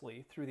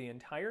continuously through the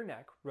entire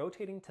neck,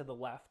 rotating to the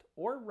left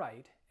or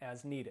right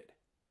as needed.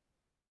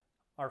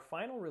 Our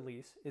final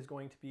release is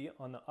going to be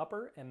on the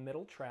upper and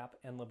middle trap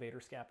and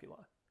levator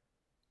scapula.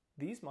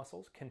 These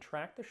muscles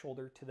contract the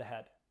shoulder to the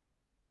head.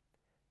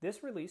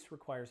 This release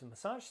requires a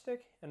massage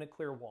stick and a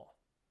clear wall.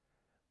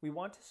 We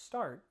want to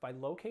start by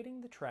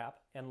locating the trap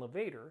and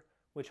levator,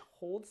 which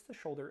holds the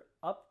shoulder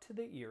up to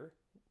the ear.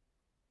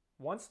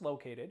 Once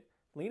located,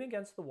 lean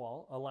against the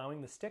wall,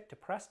 allowing the stick to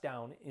press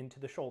down into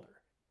the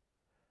shoulder.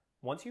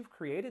 Once you've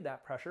created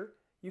that pressure,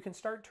 you can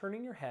start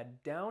turning your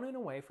head down and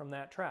away from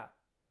that trap.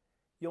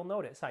 You'll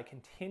notice I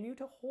continue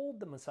to hold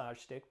the massage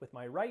stick with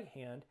my right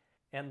hand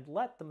and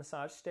let the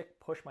massage stick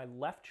push my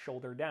left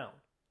shoulder down.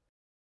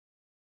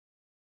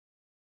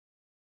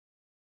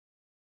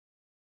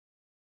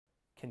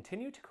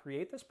 Continue to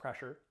create this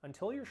pressure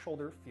until your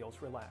shoulder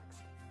feels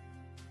relaxed.